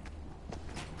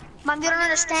 Mom, you don't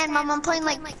understand, Mom. I'm playing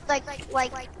like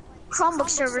Chromebook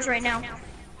servers right now.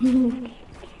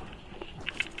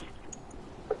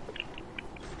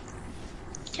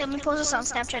 Okay, let me post this on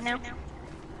Snapchat now.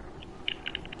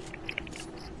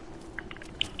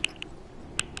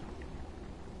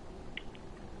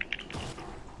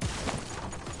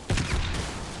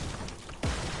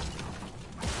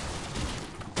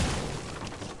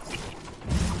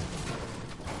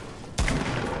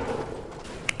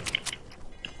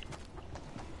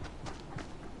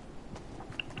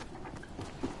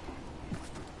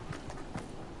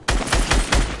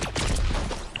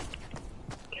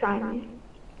 Try me.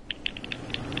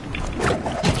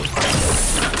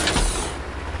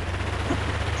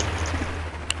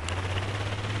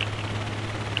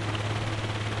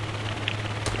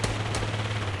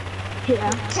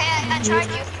 Yeah. Okay, I tried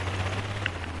you.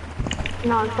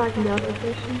 No, it's like the other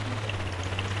person.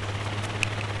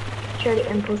 Try to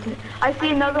impulse it. I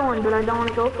see another one, but I don't want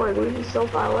to go for it because it's so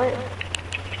far away.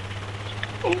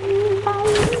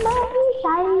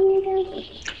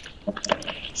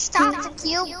 Stop the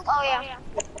cube. Oh yeah.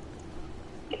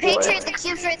 Patriot, the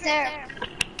cube's right there.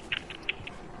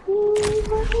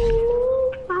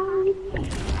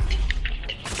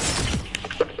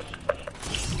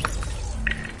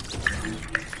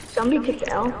 Somebody took the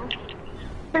L.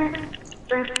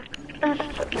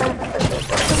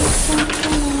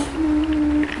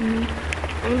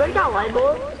 Anybody got light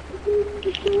bulbs?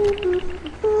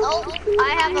 Oh,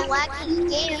 I have a laggy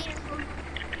game.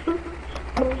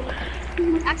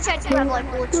 Actually, I do have light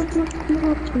bullets.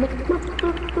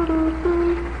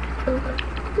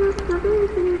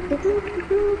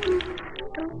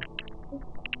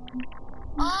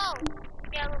 Oh,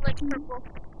 yeah, the light's purple.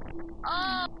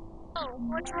 Oh,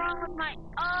 what's wrong with my?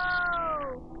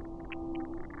 Oh.